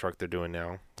Baja truck they're doing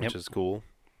now, which Yep. is cool.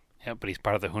 Yeah, but he's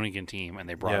part of the Hoonigan team, and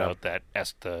they brought Yeah. out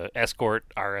the Escort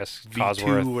RS V2,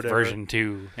 Cosworth whatever. version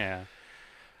 2. Yeah.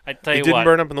 I tell It you didn't what,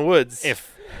 burn up in the woods.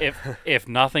 if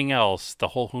nothing else, the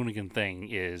whole Hoonigan thing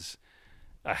is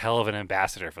a hell of an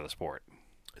ambassador for the sport.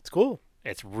 It's cool.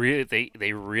 It's really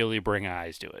they really bring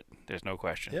eyes to it. There's no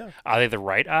question. Yeah. Are they the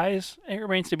right eyes? It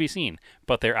remains to be seen.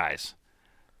 But they're eyes,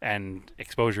 and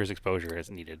exposure is exposure as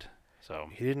needed. So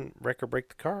He didn't wreck or break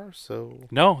the car, so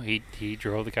no, he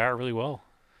drove the car really well.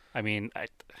 I mean, I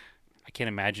can't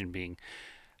imagine being.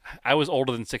 I was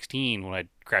older than 16 when I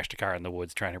crashed a car in the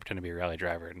woods trying to pretend to be a rally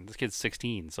driver, and this kid's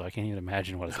 16, so I can't even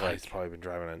imagine what it's he's like. probably been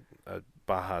driving a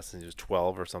Baja since he was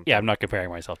 12 or something. Yeah, I'm not comparing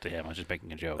myself to him. I was just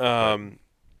making a joke.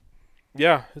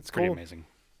 Yeah, it's pretty cool. amazing.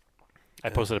 I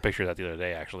posted a picture of that the other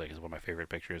day, actually, because one of my favorite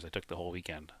pictures. I took the whole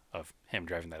weekend of him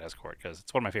driving that Escort because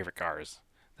it's one of my favorite cars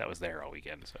that was there all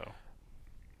weekend. So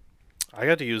I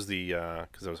got to use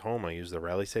because I was home, I used the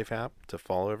Rally Safe app to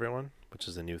follow everyone, which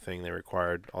is a new thing. They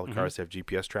required all the cars to have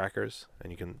GPS trackers,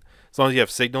 and you can, as long as you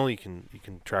have signal, you can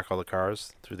track all the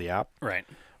cars through the app, right.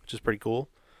 which is pretty cool.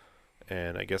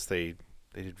 And I guess they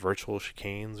did virtual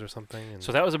chicanes or something. And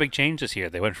So that was a big change this year.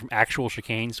 They went from actual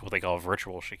chicanes to what they call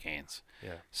virtual chicanes.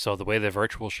 yeah, So the way the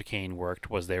virtual chicane worked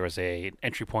was there was an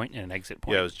entry point and an exit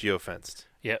point. yeah, it was geofenced.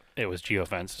 Yep, it was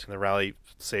geofenced. And the Rally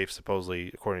Safe, supposedly,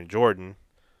 according to Jordan,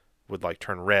 would like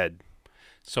turn red.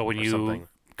 So when or you something.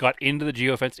 got into the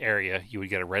geofenced area, you would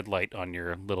get a red light on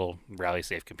your little Rally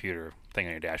Safe computer thing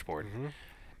on your dashboard. Mm-hmm.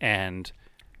 And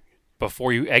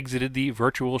before you exited the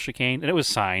virtual chicane, and it was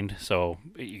signed, so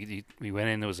we went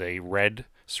in, there was a red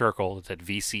circle that said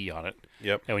VC on it.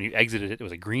 Yep. And when you exited it, it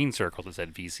was a green circle that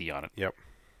said VC on it. Yep.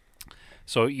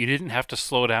 So you didn't have to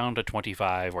slow down to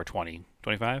 25 or 20.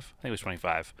 25? I think it was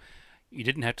 25. You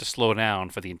didn't have to slow down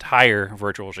for the entire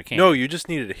virtual chicane. No, you just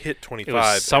needed to hit 25. It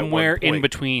was somewhere at one in point.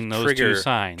 between those two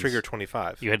signs. Trigger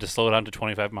 25. You had to slow down to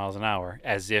 25 miles an hour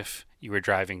as if you were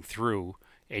driving through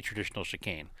a traditional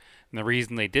chicane. And the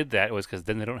reason they did that was because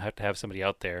then they don't have to have somebody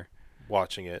out there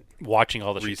Watching it. watching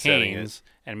all the Resetting chicanes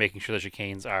and making sure the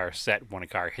chicanes are set when a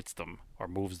car hits them or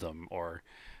moves them, or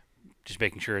just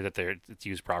making sure that it's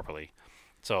used properly.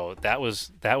 So that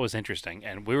was interesting,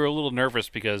 and we were a little nervous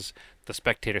because the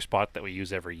spectator spot that we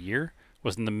use every year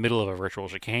was in the middle of a virtual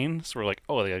chicane. So we're like,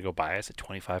 oh, they gotta go by us at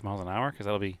 25 miles an hour because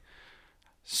that'll be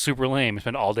super lame.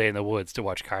 Spend all day in the woods to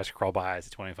watch cars crawl by us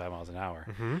at 25 miles an hour.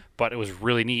 Mm-hmm. But it was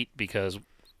really neat because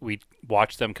we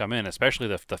watched them come in, especially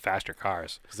the faster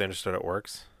cars. Because they understood it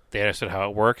works. They understood how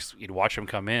it works. You'd watch them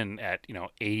come in at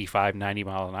 85, 90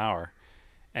 miles an hour,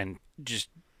 and just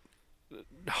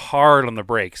hard on the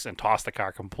brakes and toss the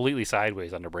car completely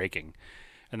sideways under braking.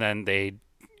 And then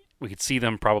we could see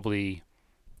them probably,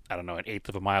 I don't know, an eighth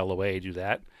of a mile away do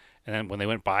that. And then when they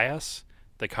went by us,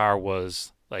 the car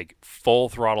was like full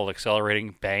throttle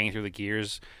accelerating, banging through the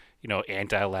gears,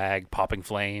 anti-lag, popping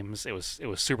flames. It was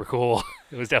super cool.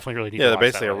 It was definitely really neat. Yeah, to they're watch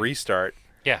basically that a way. restart.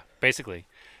 Yeah, basically.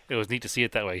 It was neat to see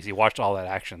it that way because you watched all that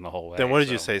action the whole way. Then what did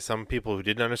you so. say? Some people who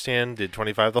didn't understand did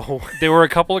 25 the whole way? There were a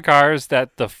couple of cars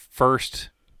that the first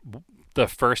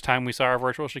time we saw our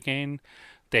virtual chicane,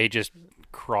 they just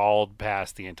crawled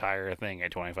past the entire thing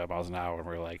at 25 miles an hour, and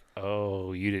we're like,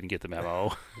 oh, you didn't get the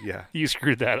memo. Yeah. You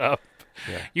screwed that up.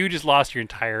 Yeah. You just lost your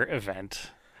entire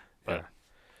event. But Yeah.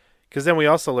 Because then we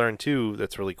also learned, too,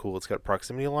 that's really cool. It's got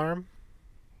proximity alarm,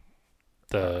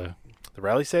 the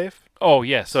Rally Safe. oh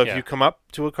yes, So if yeah. you come up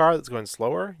to a car that's going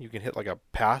slower, you can hit like a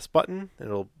pass button, and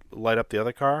it'll light up the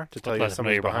other car to tell Let you them know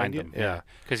somebody's you're behind you. them. Yeah.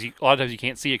 Because a lot of times you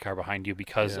can't see a car behind you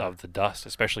because Yeah. of the dust,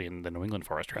 especially in the New England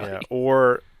Forest Rally. Yeah.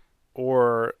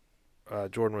 Or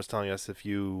Jordan was telling us if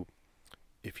you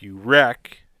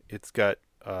wreck, it's got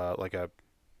like a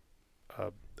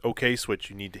OK switch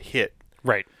you need to hit.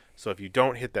 Right. So if you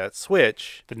don't hit that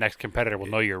switch, The next competitor will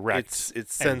know you're wrecked. it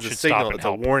sends a should stop signal. and It's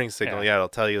help. a warning signal. Yeah. Yeah, it'll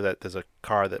tell you that there's a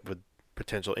car that with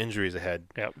potential injuries ahead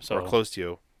Yep. or So close to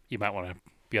you. you might want to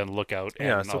be on the lookout.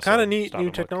 Yeah, and so also kind of neat stop new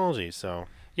and look. technology. So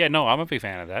Yeah, no, I'm a big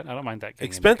fan of that. I don't mind that.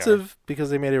 getting in the car. expensive because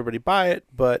they made everybody buy it,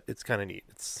 but it's kind of neat.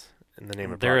 It's in the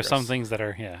name of There progress. are some things that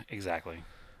are, yeah, exactly.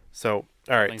 So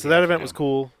all right, things so you that have to event do. was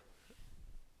cool,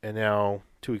 and now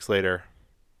 2 weeks later,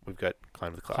 we've got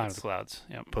Climb the Clouds. Climb the Clouds.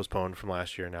 Yep. Postponed from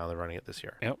last year. Now they're running it this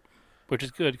year. Which is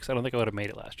good because I don't think I would have made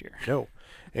it last year. No,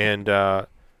 and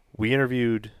we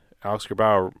interviewed Alex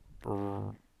Gerbauer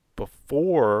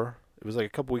before. It was like a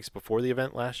couple weeks before the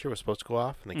event last year was supposed to go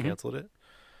off, and they Mhm. canceled it.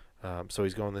 So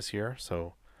he's going this year.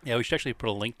 So Yeah, we should actually put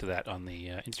a link to that on the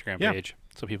Instagram Yeah. page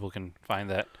so people can find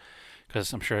that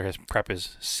because I'm sure his prep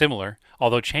is similar,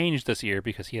 although changed this year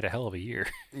because he had a hell of a year.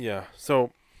 yeah,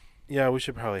 we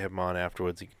should probably have him on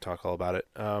afterwards. He can talk all about it.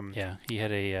 Yeah, he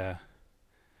had a.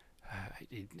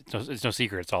 It's no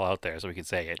secret; it's all out there, so we can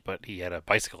say it. But he had a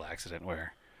bicycle accident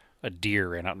where a deer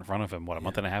ran out in front of him. What, a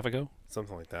month and a half ago?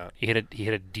 Something like that. He hit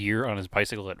a deer on his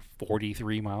bicycle at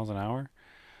 43 miles an hour.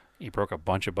 He broke a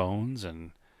bunch of bones,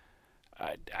 and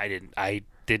I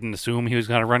didn't assume he was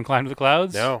going to run Climb to the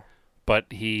Clouds. No, But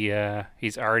he's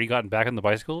already gotten back on the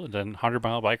bicycle and done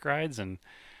 100-mile bike rides, and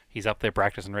he's up there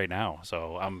practicing right now.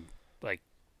 So I'm like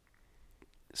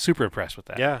super impressed with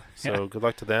that. yeah. So Yeah. good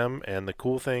luck to them. And the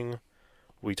cool thing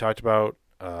we talked about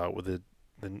with the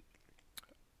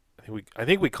I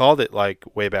think we called it like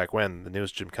way back when the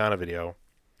newest Gymkhana video.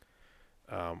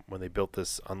 When they built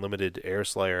this unlimited Air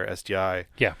Slayer SDI,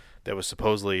 Yeah. that was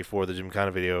supposedly for the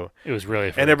Gymkhana video, It was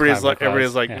really for and everybody's Climb to the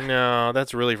like, Clouds. Yeah. no,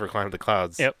 that's really for Climb to the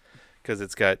Clouds. Yep. Because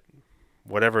it's got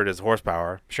whatever it is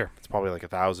horsepower. Sure. It's probably like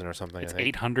 1,000 or something. It's I think.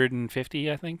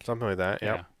 850, I think. Something like that.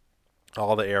 Yep.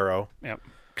 All the aero.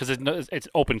 Because it's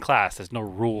open class. There's no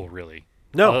rule really.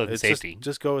 No, Other than it's safety.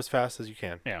 just go as fast as you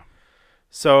can. Yeah.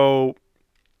 So,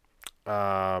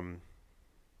 I'm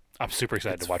super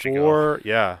excited it's to watch it go.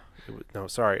 Yeah. It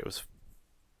was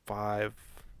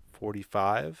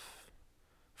 5:45.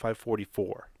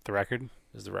 5:44 The record.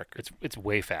 is the record. It's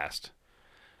way fast.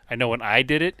 I know when I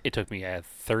did it, it took me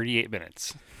 38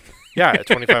 minutes. Yeah, at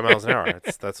 25 miles an hour.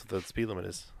 That's what the speed limit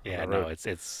is. on Yeah, that no, road.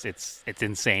 it's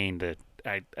insane. The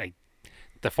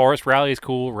forest rally is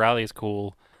cool. Rally is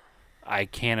cool. I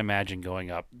can't imagine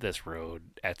going up this road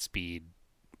at speed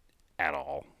at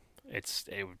all. It's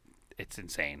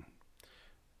insane.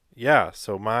 Yeah.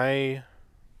 So my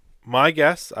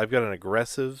guess, I've got an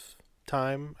aggressive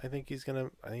time. I think he's gonna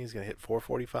hit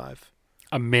 4:45.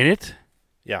 A minute?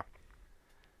 Yeah.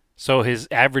 So his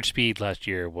average speed last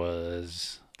year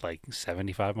was like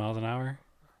 75 miles an hour.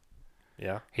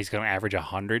 Yeah. He's going to average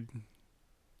 100.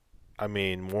 I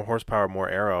mean, more horsepower, more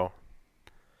aero.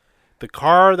 The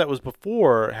car that was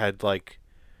before had it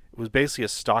was basically a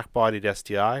stock bodied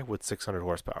STI with 600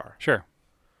 horsepower. Sure.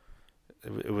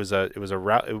 It was a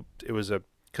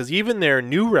because even their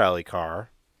new rally car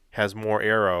has more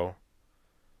aero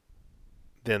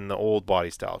than the old body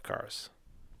style cars.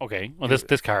 Okay. Well,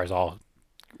 this car is all.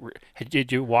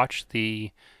 Did you watch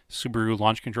the Subaru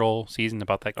launch control season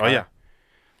about that car? Oh yeah,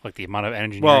 Like the amount of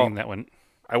engineering Well- that went.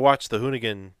 I watched the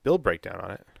Hoonigan build breakdown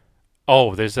on it.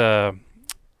 Oh, there's the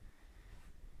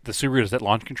Subaru does that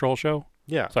launch control show.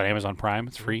 Yeah, It's on Amazon Prime.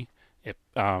 It's free.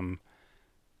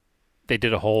 They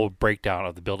did a whole breakdown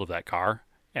of the build of that car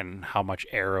and how much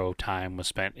aero time was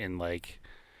spent in like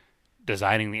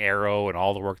designing the aero and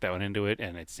all the work that went into it,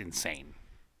 and it's insane.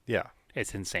 yeah,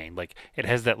 It's insane. Like it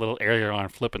has that little aileron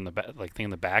flip in the thing in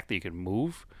the back that you can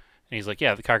move. And he's like,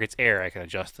 "Yeah, the car gets air. I can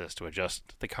adjust this to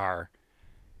adjust the car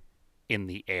in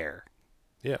the air.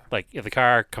 yeah. Like if the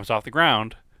car comes off the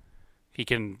ground, he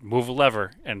can move a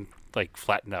lever and like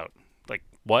flatten out. Like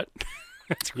what?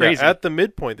 That's Yeah, crazy. at the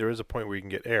midpoint, there is a point where you can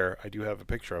get air. I do have a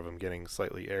picture of him getting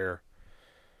slightly air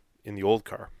in the old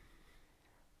car.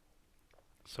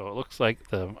 So it looks like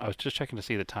I was just checking to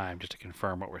see the time just to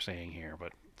confirm what we're saying here,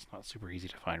 but it's not super easy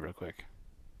to find real quick.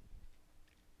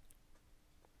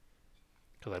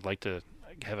 Because I'd like to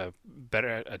have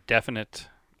a definite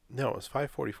No, it was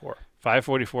 5:44.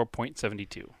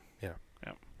 544.72. Yeah.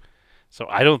 So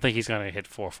I don't think he's going to hit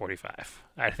 445.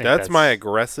 I think That's my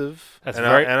aggressive. that's and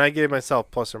very- I gave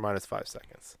myself plus or minus 5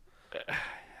 seconds.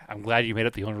 I'm glad you made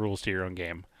up the own rules to your own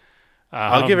game.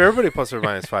 I'll give everybody plus or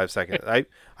minus 5 seconds.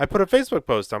 I put a Facebook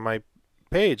post on my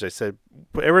page. I said,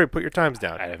 everybody put your times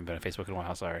down. I haven't been on Facebook in a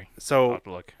while. Sorry. I'll So, have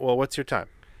to look. well, what's your time?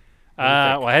 What do you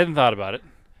think? Well, I hadn't thought about it,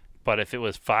 but if it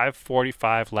was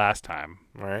 5:45 last time,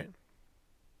 All right.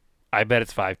 I bet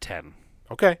it's 5:10.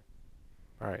 Okay.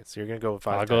 All right, so you're gonna go with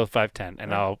I'll 5:10. go with 5:10,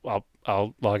 and All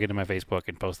I'll log into my Facebook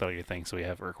and post out your thing so we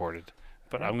have it recorded.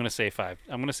 But All right. I'm gonna say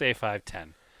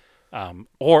 5:10.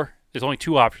 Or there's only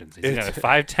two options. He's It's- gonna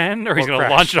 5:10 or he's or gonna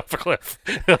crash. launch it off a cliff.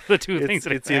 The two things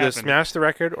that It's can either happen. smash the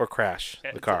record or crash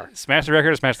the car. Smash the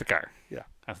record or smash the car. Yeah.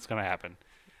 That's what's gonna happen.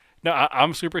 No,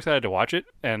 I'm super excited to watch it,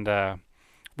 and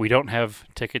we don't have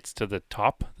tickets to the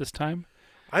top this time.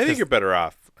 I think Just- you're better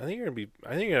off. I think you're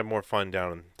gonna have more fun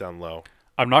down low.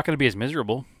 I'm not gonna be as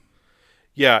miserable.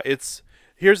 Yeah,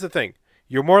 here's the thing.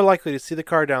 You're more likely to see the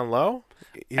car down low.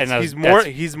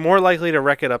 He's more likely to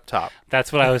wreck it up top.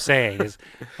 That's what I was saying. Is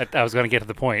that I was going to get to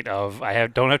the point of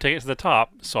don't have tickets to the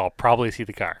top, so I'll probably see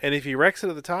the car. And if he wrecks it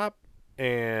at the top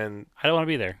and I don't want to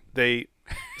be there. they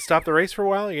stop the race for a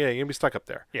while, yeah, you're gonna be stuck up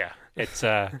there. Yeah, it's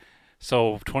so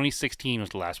 2016 was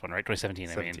the last one, right? 2017, I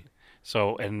mean. 17.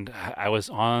 So and I was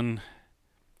on,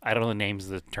 I don't know the names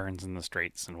of the turns and the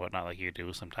straights and whatnot like you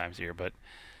do sometimes here, but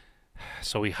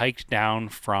so we hiked down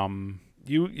from.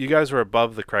 You guys were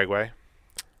above the Craigway.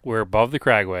 We're above the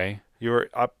Cragway. You were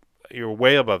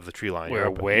way above the tree line. We're You're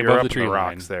way you're above up the tree in the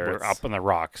line. rocks there. We're up on the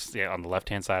rocks, yeah, on the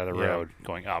left-hand side of the Yeah. road,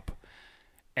 going up,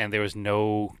 and there was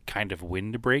no kind of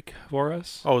wind break for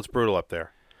us. Oh, it's brutal up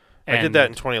there. I did that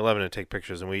in 2011 to take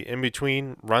pictures, and we in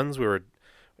between runs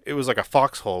it was like a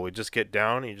foxhole. We'd just get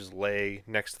down and you just lay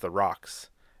next to the rocks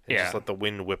and Yeah. just let the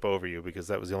wind whip over you because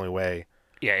that was the only way.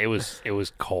 Yeah, it was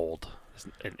cold.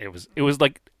 It was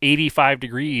like 85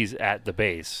 degrees at the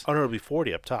base, Oh no, it'll be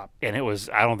 40 up top. and I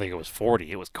don't think it was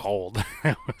 40. It was cold.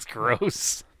 It was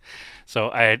gross. So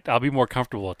I'll be more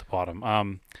comfortable at the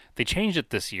bottom. They changed it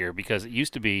this year because it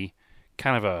used to be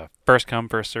kind of a first come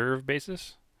first serve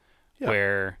basis, Yeah.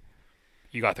 where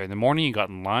you got there in the morning, you got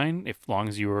in line. If long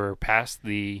as you were past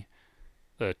the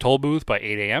toll booth by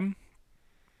 8 a.m.,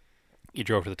 you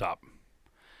drove to the top.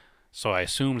 So I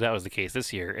assumed that was the case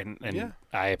this year, and Yeah.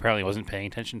 I apparently wasn't paying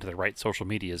attention to the right social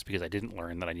medias because I didn't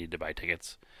learn that I needed to buy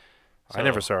tickets. I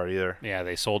never saw it either. Yeah,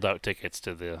 they sold out tickets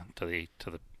to the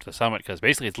summit because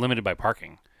basically it's limited by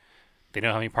parking. They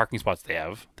know how many parking spots they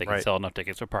have. They can Right. sell enough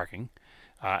tickets for parking,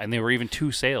 and there were even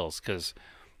two sales because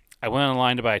I went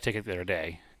online to buy a ticket the other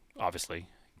day. Obviously,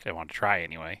 'cause I wanted to try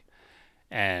anyway,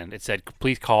 and it said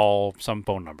please call some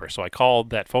phone number. So I called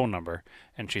that phone number,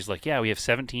 and she's like, "Yeah, we have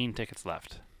 17 tickets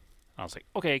left." I was like,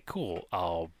 "Okay, cool.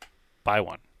 I'll buy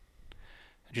one."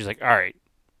 And she's like, "All right.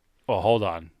 Well, hold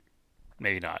on.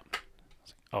 Maybe not." I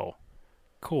was like, "Oh,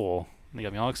 cool." And they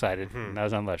got me all excited. Mhm. And I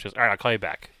was on left. She goes, "All right, I'll call you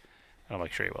back." And I'm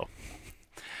like, "Sure you will."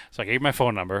 So I gave my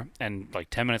phone number, and like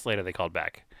 10 minutes later, they called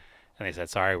back. And they said,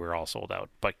 "Sorry, we're all sold out.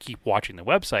 But keep watching the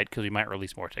website because we might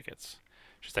release more tickets."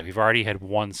 She's like, "We've already had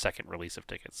 1 second release of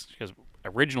tickets." Because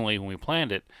originally, when we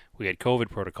planned it, we had COVID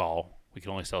protocol. We could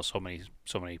only sell so many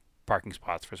parking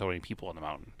spots for so many people on the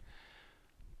mountain.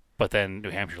 But then New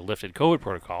Hampshire lifted COVID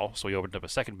protocol, so we opened up a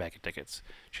second bank of tickets.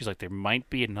 She's like, "There might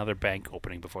be another bank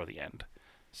opening before the end."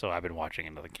 So I've been watching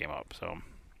and nothing came up. So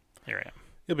here I am.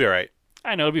 You'll be all right.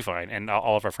 I know it'll be fine. And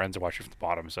all of our friends are watching from the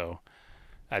bottom, so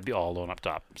I'd be all alone up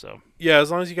top. So Yeah,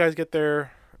 as long as you guys get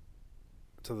there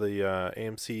to the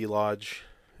AMC Lodge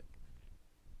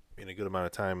in a good amount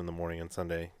of time in the morning on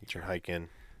Sunday, you can hike in.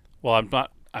 well,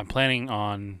 I'm planning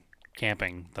on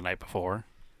camping the night before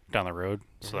down the road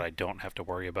so that I don't have to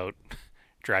worry about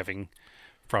driving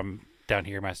from down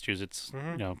here, Massachusetts,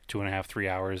 Mhm. 2.5, 3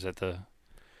 hours at the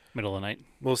middle of the night.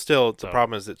 Well, still, the So-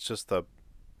 problem is it's just the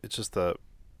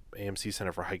AMC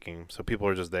Center for hiking, so people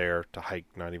are just there to hike,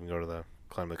 not even go to the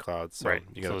climb the clouds. So right.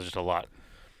 You So gotta, there's just a lot.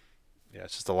 yeah,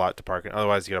 it's just a lot to park in.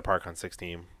 Otherwise, you got to park on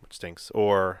 16, which stinks,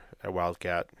 or at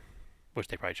Wildcat. Which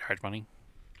they probably charge money.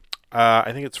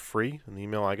 I think it's free in the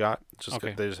email I got. It's just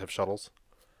Okay. they just have shuttles.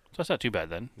 So that's not too bad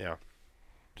then. Yeah,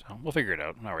 So we'll figure it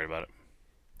out. I'm not worried about it.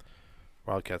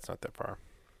 Wildcat's not that far.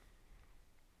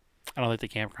 I don't think the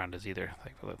campground is either,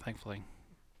 thankfully.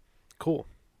 Cool.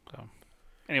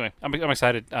 Anyway, I'm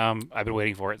excited. I've been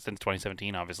waiting for it since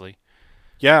 2017, obviously.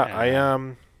 Yeah,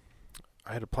 And,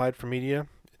 I had applied for media.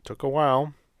 It took a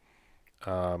while.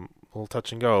 A little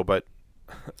touch and go, but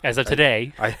As of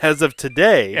today, as of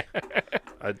today,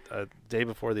 a day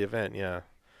before the event, yeah,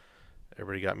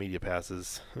 everybody got media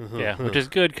passes. yeah, which is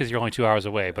good because you're only 2 hours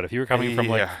away. But if you were coming from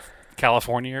like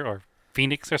California or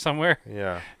Phoenix or somewhere,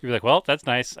 yeah, you'd be like, well, that's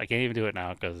nice. I can't even do it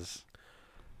now because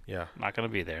yeah. I'm not going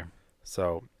to be there.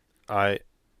 So had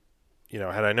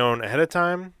I known ahead of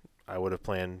time, I would have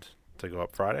planned to go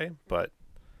up Friday, but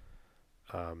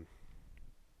I'm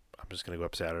just gonna go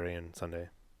up Saturday and Sunday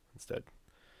instead,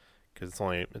 because it's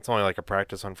only like a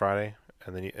practice on Friday,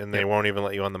 and then they Yep. won't even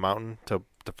let you on the mountain to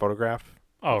photograph.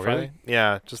 Oh, on Friday. really?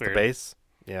 Yeah, just Weird. the base.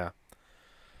 Yeah,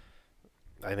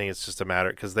 I think it's just a matter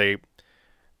because they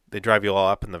they drive you all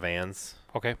up in the vans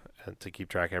Okay. to keep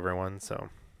track of everyone. So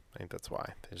I think that's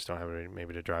why they just don't have anybody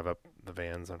maybe to drive up the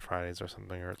vans on Fridays or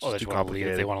something, or it's Oh, just too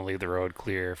complicated. they want to leave the road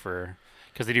clear for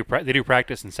because they do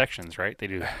practice in sections, right? They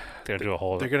don't do a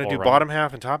whole. They're going to whole do run. bottom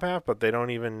half and top half, but they don't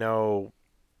even know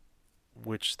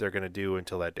which they're going to do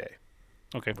until that day.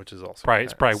 Okay. Which is also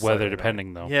It's probably slightly weather annoying.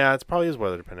 depending though. Yeah, it's probably is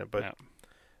weather dependent, but Yeah.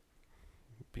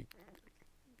 be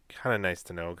kind of nice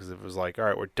to know because if it was like, all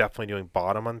right, we're definitely doing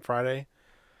bottom on Friday,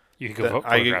 You could go then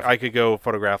photograph. I could go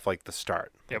photograph like the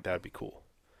start. Like, Yep. that'd be cool.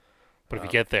 But if you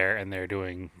get there and they're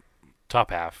doing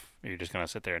top half, you're just gonna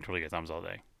sit there and twiddle your thumbs all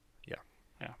day. Yeah.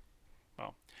 Yeah.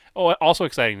 Well. Oh, also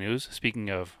exciting news. Speaking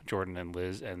of Jordan and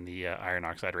Liz and the Iron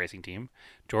Oxide Racing team,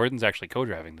 Jordan's actually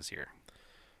co-driving this year.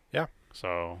 Yeah.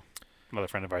 So another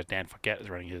friend of ours, Dan Fouquet, is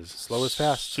running his Slow is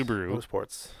fast. Subaru. Slow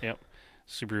sports.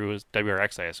 Subaru is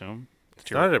WRX, I assume.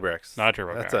 It's not a WRX. Not a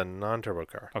turbo That's car. a non-turbo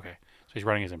car. Okay. So he's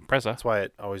running his Impreza. That's why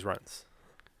it always runs.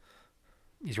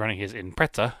 He's running his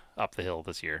Impreza up the hill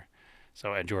this year.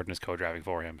 So and Jordan is co-driving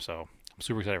for him. So I'm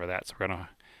super excited for that. So we're gonna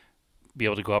be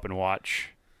able to go up and watch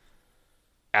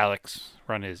Alex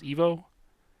run his Evo,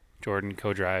 Jordan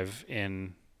co-drive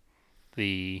in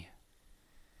the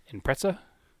Impreza,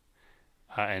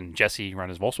 and Jesse run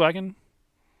his Volkswagen.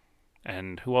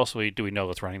 And who else do we know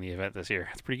that's running the event this year?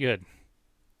 It's pretty good.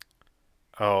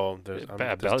 Oh, there's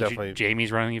definitely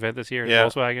Jamie's running the event this year. Yeah.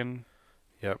 Volkswagen.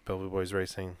 Yep, Bellevue Boys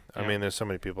Racing. I Yeah. mean, there's so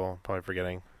many people. I'm probably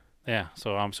forgetting. Yeah,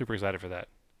 so I'm super excited for that.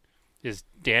 Is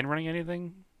Dan running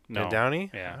anything? No. Dan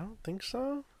Downey? Yeah. I don't think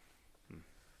so.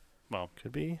 Well,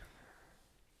 Could be.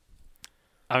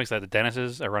 I'm excited. The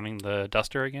Dennises are running the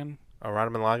Duster again. Oh,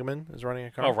 Rodman Lagerman is running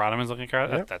a car. Oh, Rodman's looking at a car.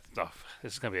 Yep.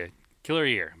 This is gonna be a killer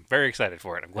year. I'm very excited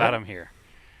for it. I'm glad Yep. I'm here.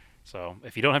 So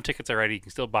if you don't have tickets already, you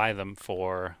can still buy them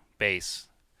for base.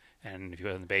 And if you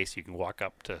go in the base, you can walk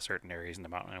up to certain areas in the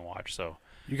mountain and watch. So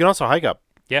You can also hike up.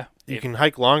 yeah, You can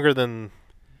hike longer than.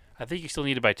 I think you still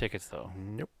need to buy tickets though.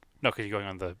 Nope. No, because you're going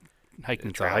on the hiking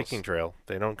It's trails. a hiking trail.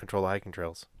 They don't control the hiking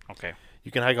trails. Okay. You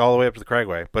can hike all the way up to the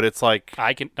Cragway, but it's like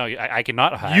I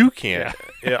cannot hike. you can't.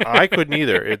 Yeah, I couldn't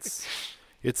either. It's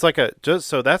like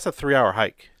so that's a 3-hour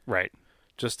hike Right.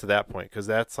 just to that point because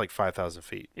that's like 5,000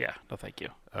 feet Yeah. No, thank you.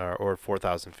 or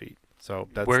 4,000 feet. So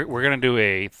that's We're gonna do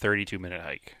a 32-minute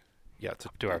hike yeah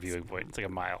to our viewing point. It's like a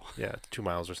mile. Yeah, it's 2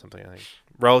 miles or something. I think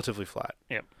relatively flat.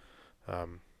 Yep.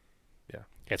 Um,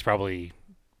 It's probably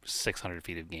 600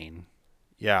 feet of gain.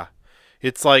 yeah,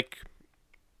 it's like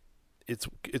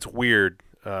it's weird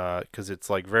because it's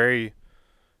like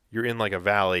you're in like a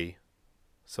valley,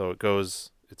 so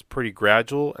it's pretty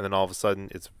gradual, and then all of a sudden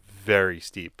it's very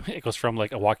steep. It goes from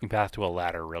like a walking path to a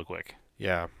ladder real quick.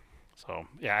 Yeah, So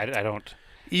yeah, I don't.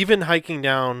 even hiking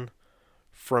down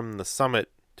from the summit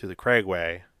to the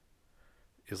Cragway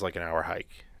is like an hour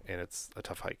hike, and it's a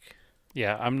tough hike.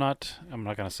 Yeah, I'm not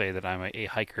gonna say that I'm a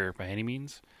hiker by any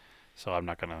means. So I'm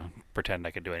not gonna pretend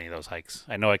I can do any of those hikes.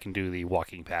 I know I can do the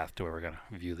walking path to where we're gonna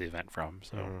view the event from.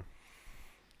 So Mhm.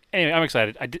 anyway, I'm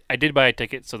excited. I did buy a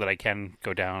ticket so that I can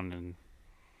go down and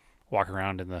walk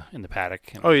around in the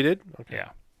paddock. And, Oh, you did? Okay.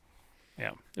 yeah,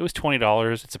 yeah. It was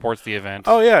 $20. It supports the event.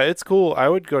 Oh yeah, it's cool. I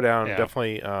would go down Yeah.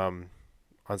 definitely on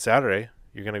Saturday.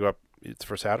 You're gonna go up. It's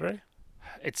for Saturday.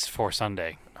 It's for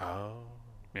Sunday. Oh.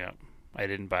 Yeah, I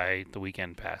didn't buy the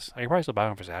weekend pass. I could probably still buy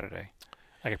one for Saturday.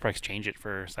 I could probably exchange it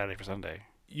for Saturday for Sunday.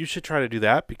 You should try to do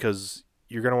that because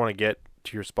you're gonna want to get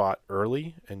to your spot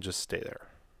early and just stay there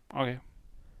Okay,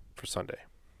 for Sunday.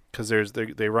 Because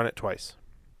they run it twice.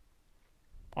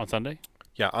 on Sunday.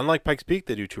 Yeah, unlike Pikes Peak,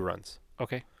 they do 2 runs.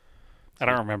 Okay, I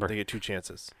don't remember. They get 2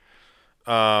 chances. It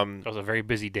was a very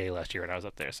busy day last year when I was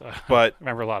up there, so But I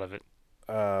remember a lot of it.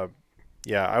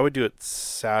 yeah, I would do it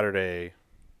Saturday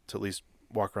to at least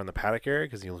walk around the paddock area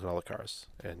because you look at all the cars.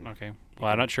 And Okay. Well,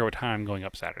 I'm not sure what time I'm going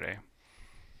up Saturday,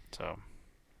 so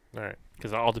all right.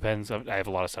 because it all depends. I have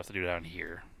a lot of stuff to do down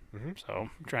here, Mm-hmm. so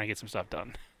I'm trying to get some stuff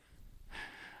done.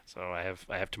 So I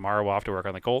have tomorrow off to work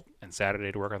on the Colt and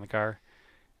Saturday to work on the car,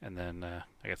 and then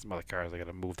I got some other cars I got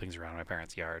to move things around in my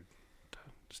parents' yard to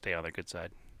stay on their good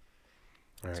side.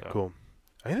 All right, So- cool.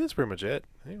 I think that's pretty much it.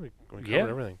 I think we covered Yeah.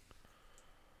 everything.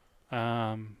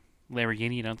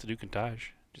 Lamborghini announced a new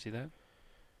Countach. Did you see that?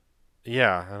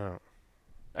 Yeah, I don't know.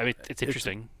 I mean, it's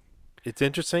interesting. It's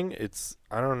interesting.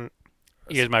 I don't.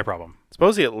 Here's my problem.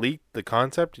 Supposedly it leaked the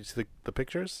concept. You see the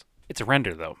pictures? It's a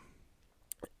render though.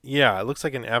 Yeah, it looks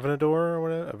like an Aventador or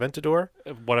whatever. Aventador.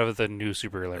 Whatever the new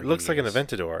Super Lamborghini It looks like an is.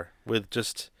 Aventador with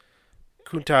just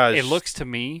Countach It looks to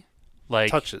me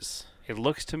like touches. It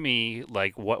looks to me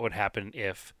like what would happen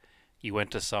if you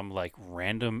went to some like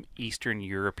random Eastern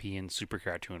European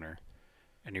supercar tuner,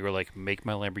 and you were like, "Make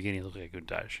my Lamborghini look like a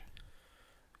Countach."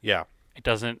 Yeah. It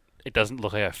doesn't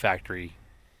look like a factory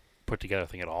put together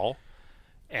thing at all,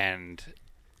 and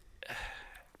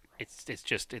it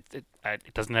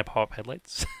doesn't have pop-up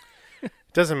headlights. It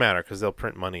doesn't matter because they'll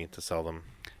print money to sell them.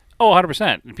 Oh,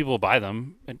 100%. And people will buy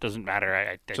them. It doesn't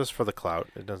matter. Just for the clout.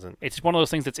 It doesn't. It's one of those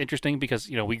things that's interesting because,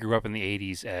 we grew up in the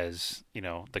 80s as,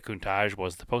 the Countach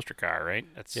was the poster car, right?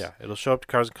 Yeah, it'll show up to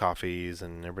Cars and Coffees,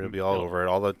 and everybody will be all over it.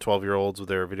 All the 12-year-olds with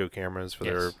their video cameras for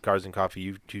their Cars and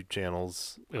Coffee YouTube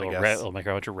channels. It'll make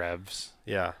a bunch of revs.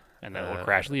 Yeah. And then it'll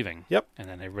crash leaving. Yep. And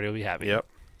then everybody will be happy. Yep.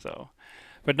 So,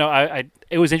 but no,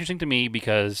 it was interesting to me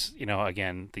because,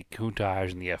 again, the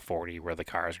Countach and the F40 were the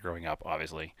cars growing up,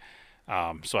 obviously.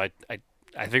 So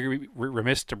I figure we're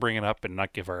remiss to bring it up and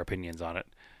not give our opinions on it.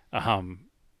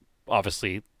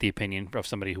 Obviously, the opinion of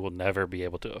somebody who will never be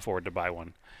able to afford to buy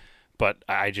one. But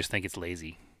I just think it's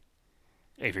lazy.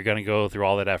 If you're going to go through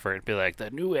all that effort and be like,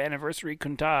 the new anniversary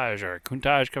Countach or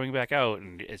Countach coming back out,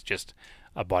 and it's just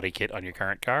a body kit on your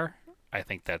current car, I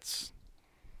think that's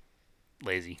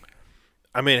lazy.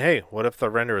 I mean, hey, what if the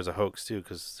render is a hoax, too?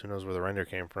 Because who knows where the render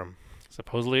came from.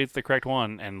 Supposedly it's the correct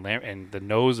one, and the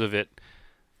nose of it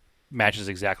matches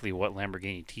exactly what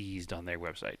Lamborghini teased on their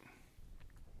website.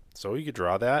 So you could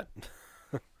draw that?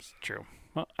 It's true.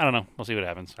 Well, I don't know. We'll see what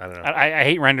happens. I don't know. I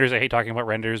hate renders. I hate talking about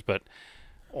renders, but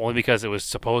only because it was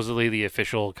supposedly the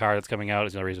official car that's coming out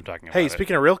is no reason I'm talking about it. Hey,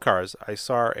 speaking of real cars, I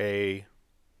saw a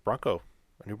Bronco,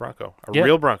 a new Bronco.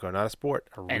 Real Bronco, not a sport.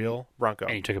 Real Bronco.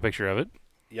 And you took a picture of it.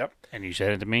 Yep. And you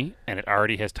sent it to me, and it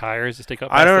already has tires to stick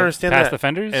up I don't understand past that. the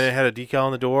fenders. And it had a decal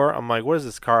on the door. I'm like, what is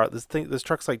this car? This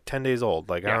truck's like 10 days old.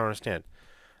 Like, I don't understand.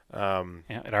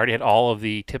 It already had all of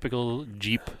the typical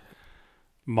Jeep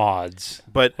mods,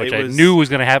 which I knew was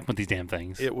going to happen with these damn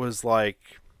things. It was like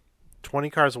 20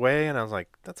 cars away, and I was like,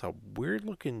 that's a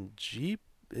weird-looking Jeep.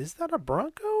 Is that a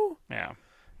Bronco? Yeah.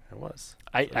 It was.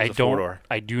 I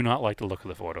do not like the look of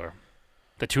the four-door.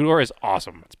 The two-door is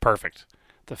awesome. It's perfect.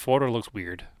 The four-door looks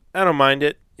weird. I don't mind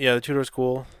it. Yeah, the two-door's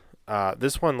cool.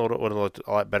 This one would have looked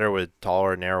a lot better with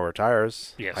taller, narrower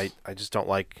tires. Yes. I just don't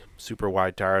like super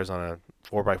wide tires on a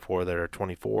 4x4 that are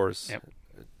 24s. Yep.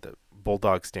 The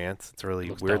Bulldog stance, it's really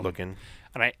weird dumb. looking.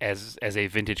 And as a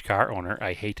vintage car owner,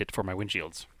 I hate it for my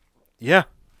windshields. Yeah.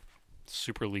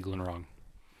 Super legal and wrong.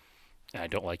 And I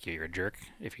don't like you. You're a jerk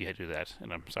if you do that.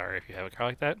 And I'm sorry if you have a car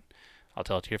like that. I'll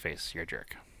tell it to your face. You're a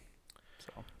jerk.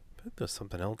 So. I think there's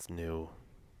something else new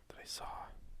that I saw.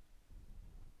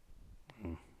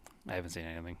 I haven't seen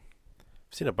anything.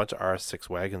 I've seen a bunch of RS6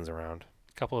 wagons around.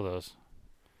 A couple of those.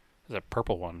 There's a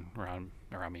purple one around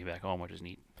me back home, which is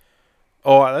neat.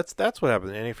 Oh, that's what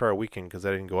happened in NFR weekend because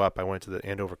I didn't go up. I went to the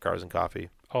Andover Cars and Coffee.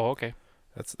 Oh, okay.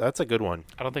 That's a good one.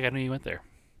 I don't think I knew you went there.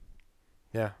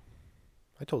 Yeah,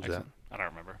 I told you that. I don't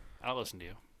remember. I don't listen to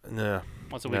you. No.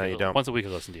 Once a week. You don't. Once a week I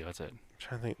listen to you. That's it. I'm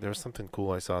trying to think. There was something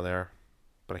cool I saw there,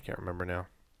 but I can't remember now.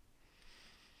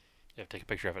 You have to take a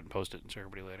picture of it and post it and show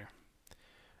everybody later.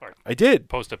 Or I did.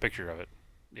 Post a picture of it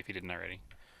if you didn't already.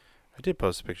 I did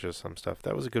post a picture of some stuff.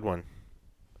 That was a good one,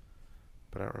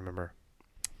 but I don't remember.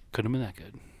 Couldn't have been that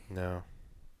good. No.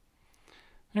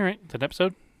 All right. That's an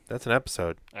episode? That's an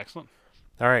episode. Excellent.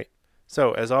 All right.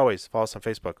 So, as always, follow us on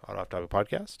Facebook, Auto Off Topic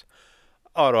Podcast.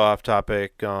 Auto Off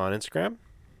Topic on Instagram.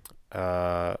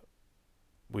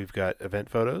 We've got event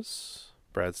photos.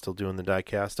 Brad's still doing the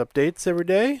diecast updates every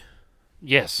day.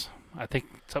 Yes. I think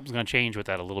something's going to change with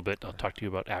that a little bit. I'll talk to you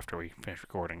about after we finish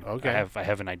recording. Okay. I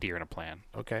have an idea and a plan.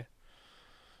 Okay.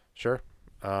 Sure.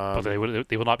 But they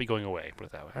will not be going away, put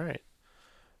it that way. All right.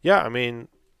 Yeah, I mean,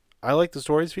 I like the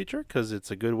stories feature because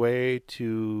it's a good way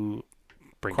to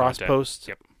Bring cross-post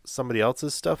Yep. somebody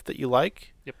else's stuff that you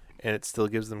like. Yep. And it still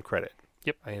gives them credit.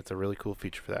 Yep. I think it's a really cool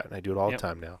feature for that, and I do it all the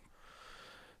time now.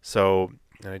 So,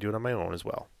 and I do it on my own as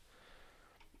well.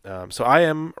 So I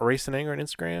am Race and Anger on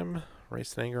Instagram,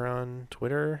 Race and Anger on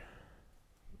Twitter.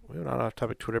 We have an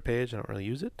off-topic Twitter page. I don't really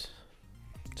use it.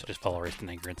 So just follow Race and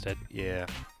Anger instead. Yeah.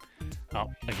 Oh,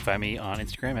 you can find me on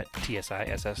Instagram at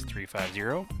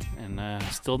TSISS350 and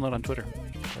still not on Twitter.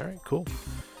 All right, cool.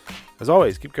 As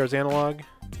always, keep cars analog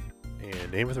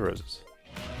and aim for the roses.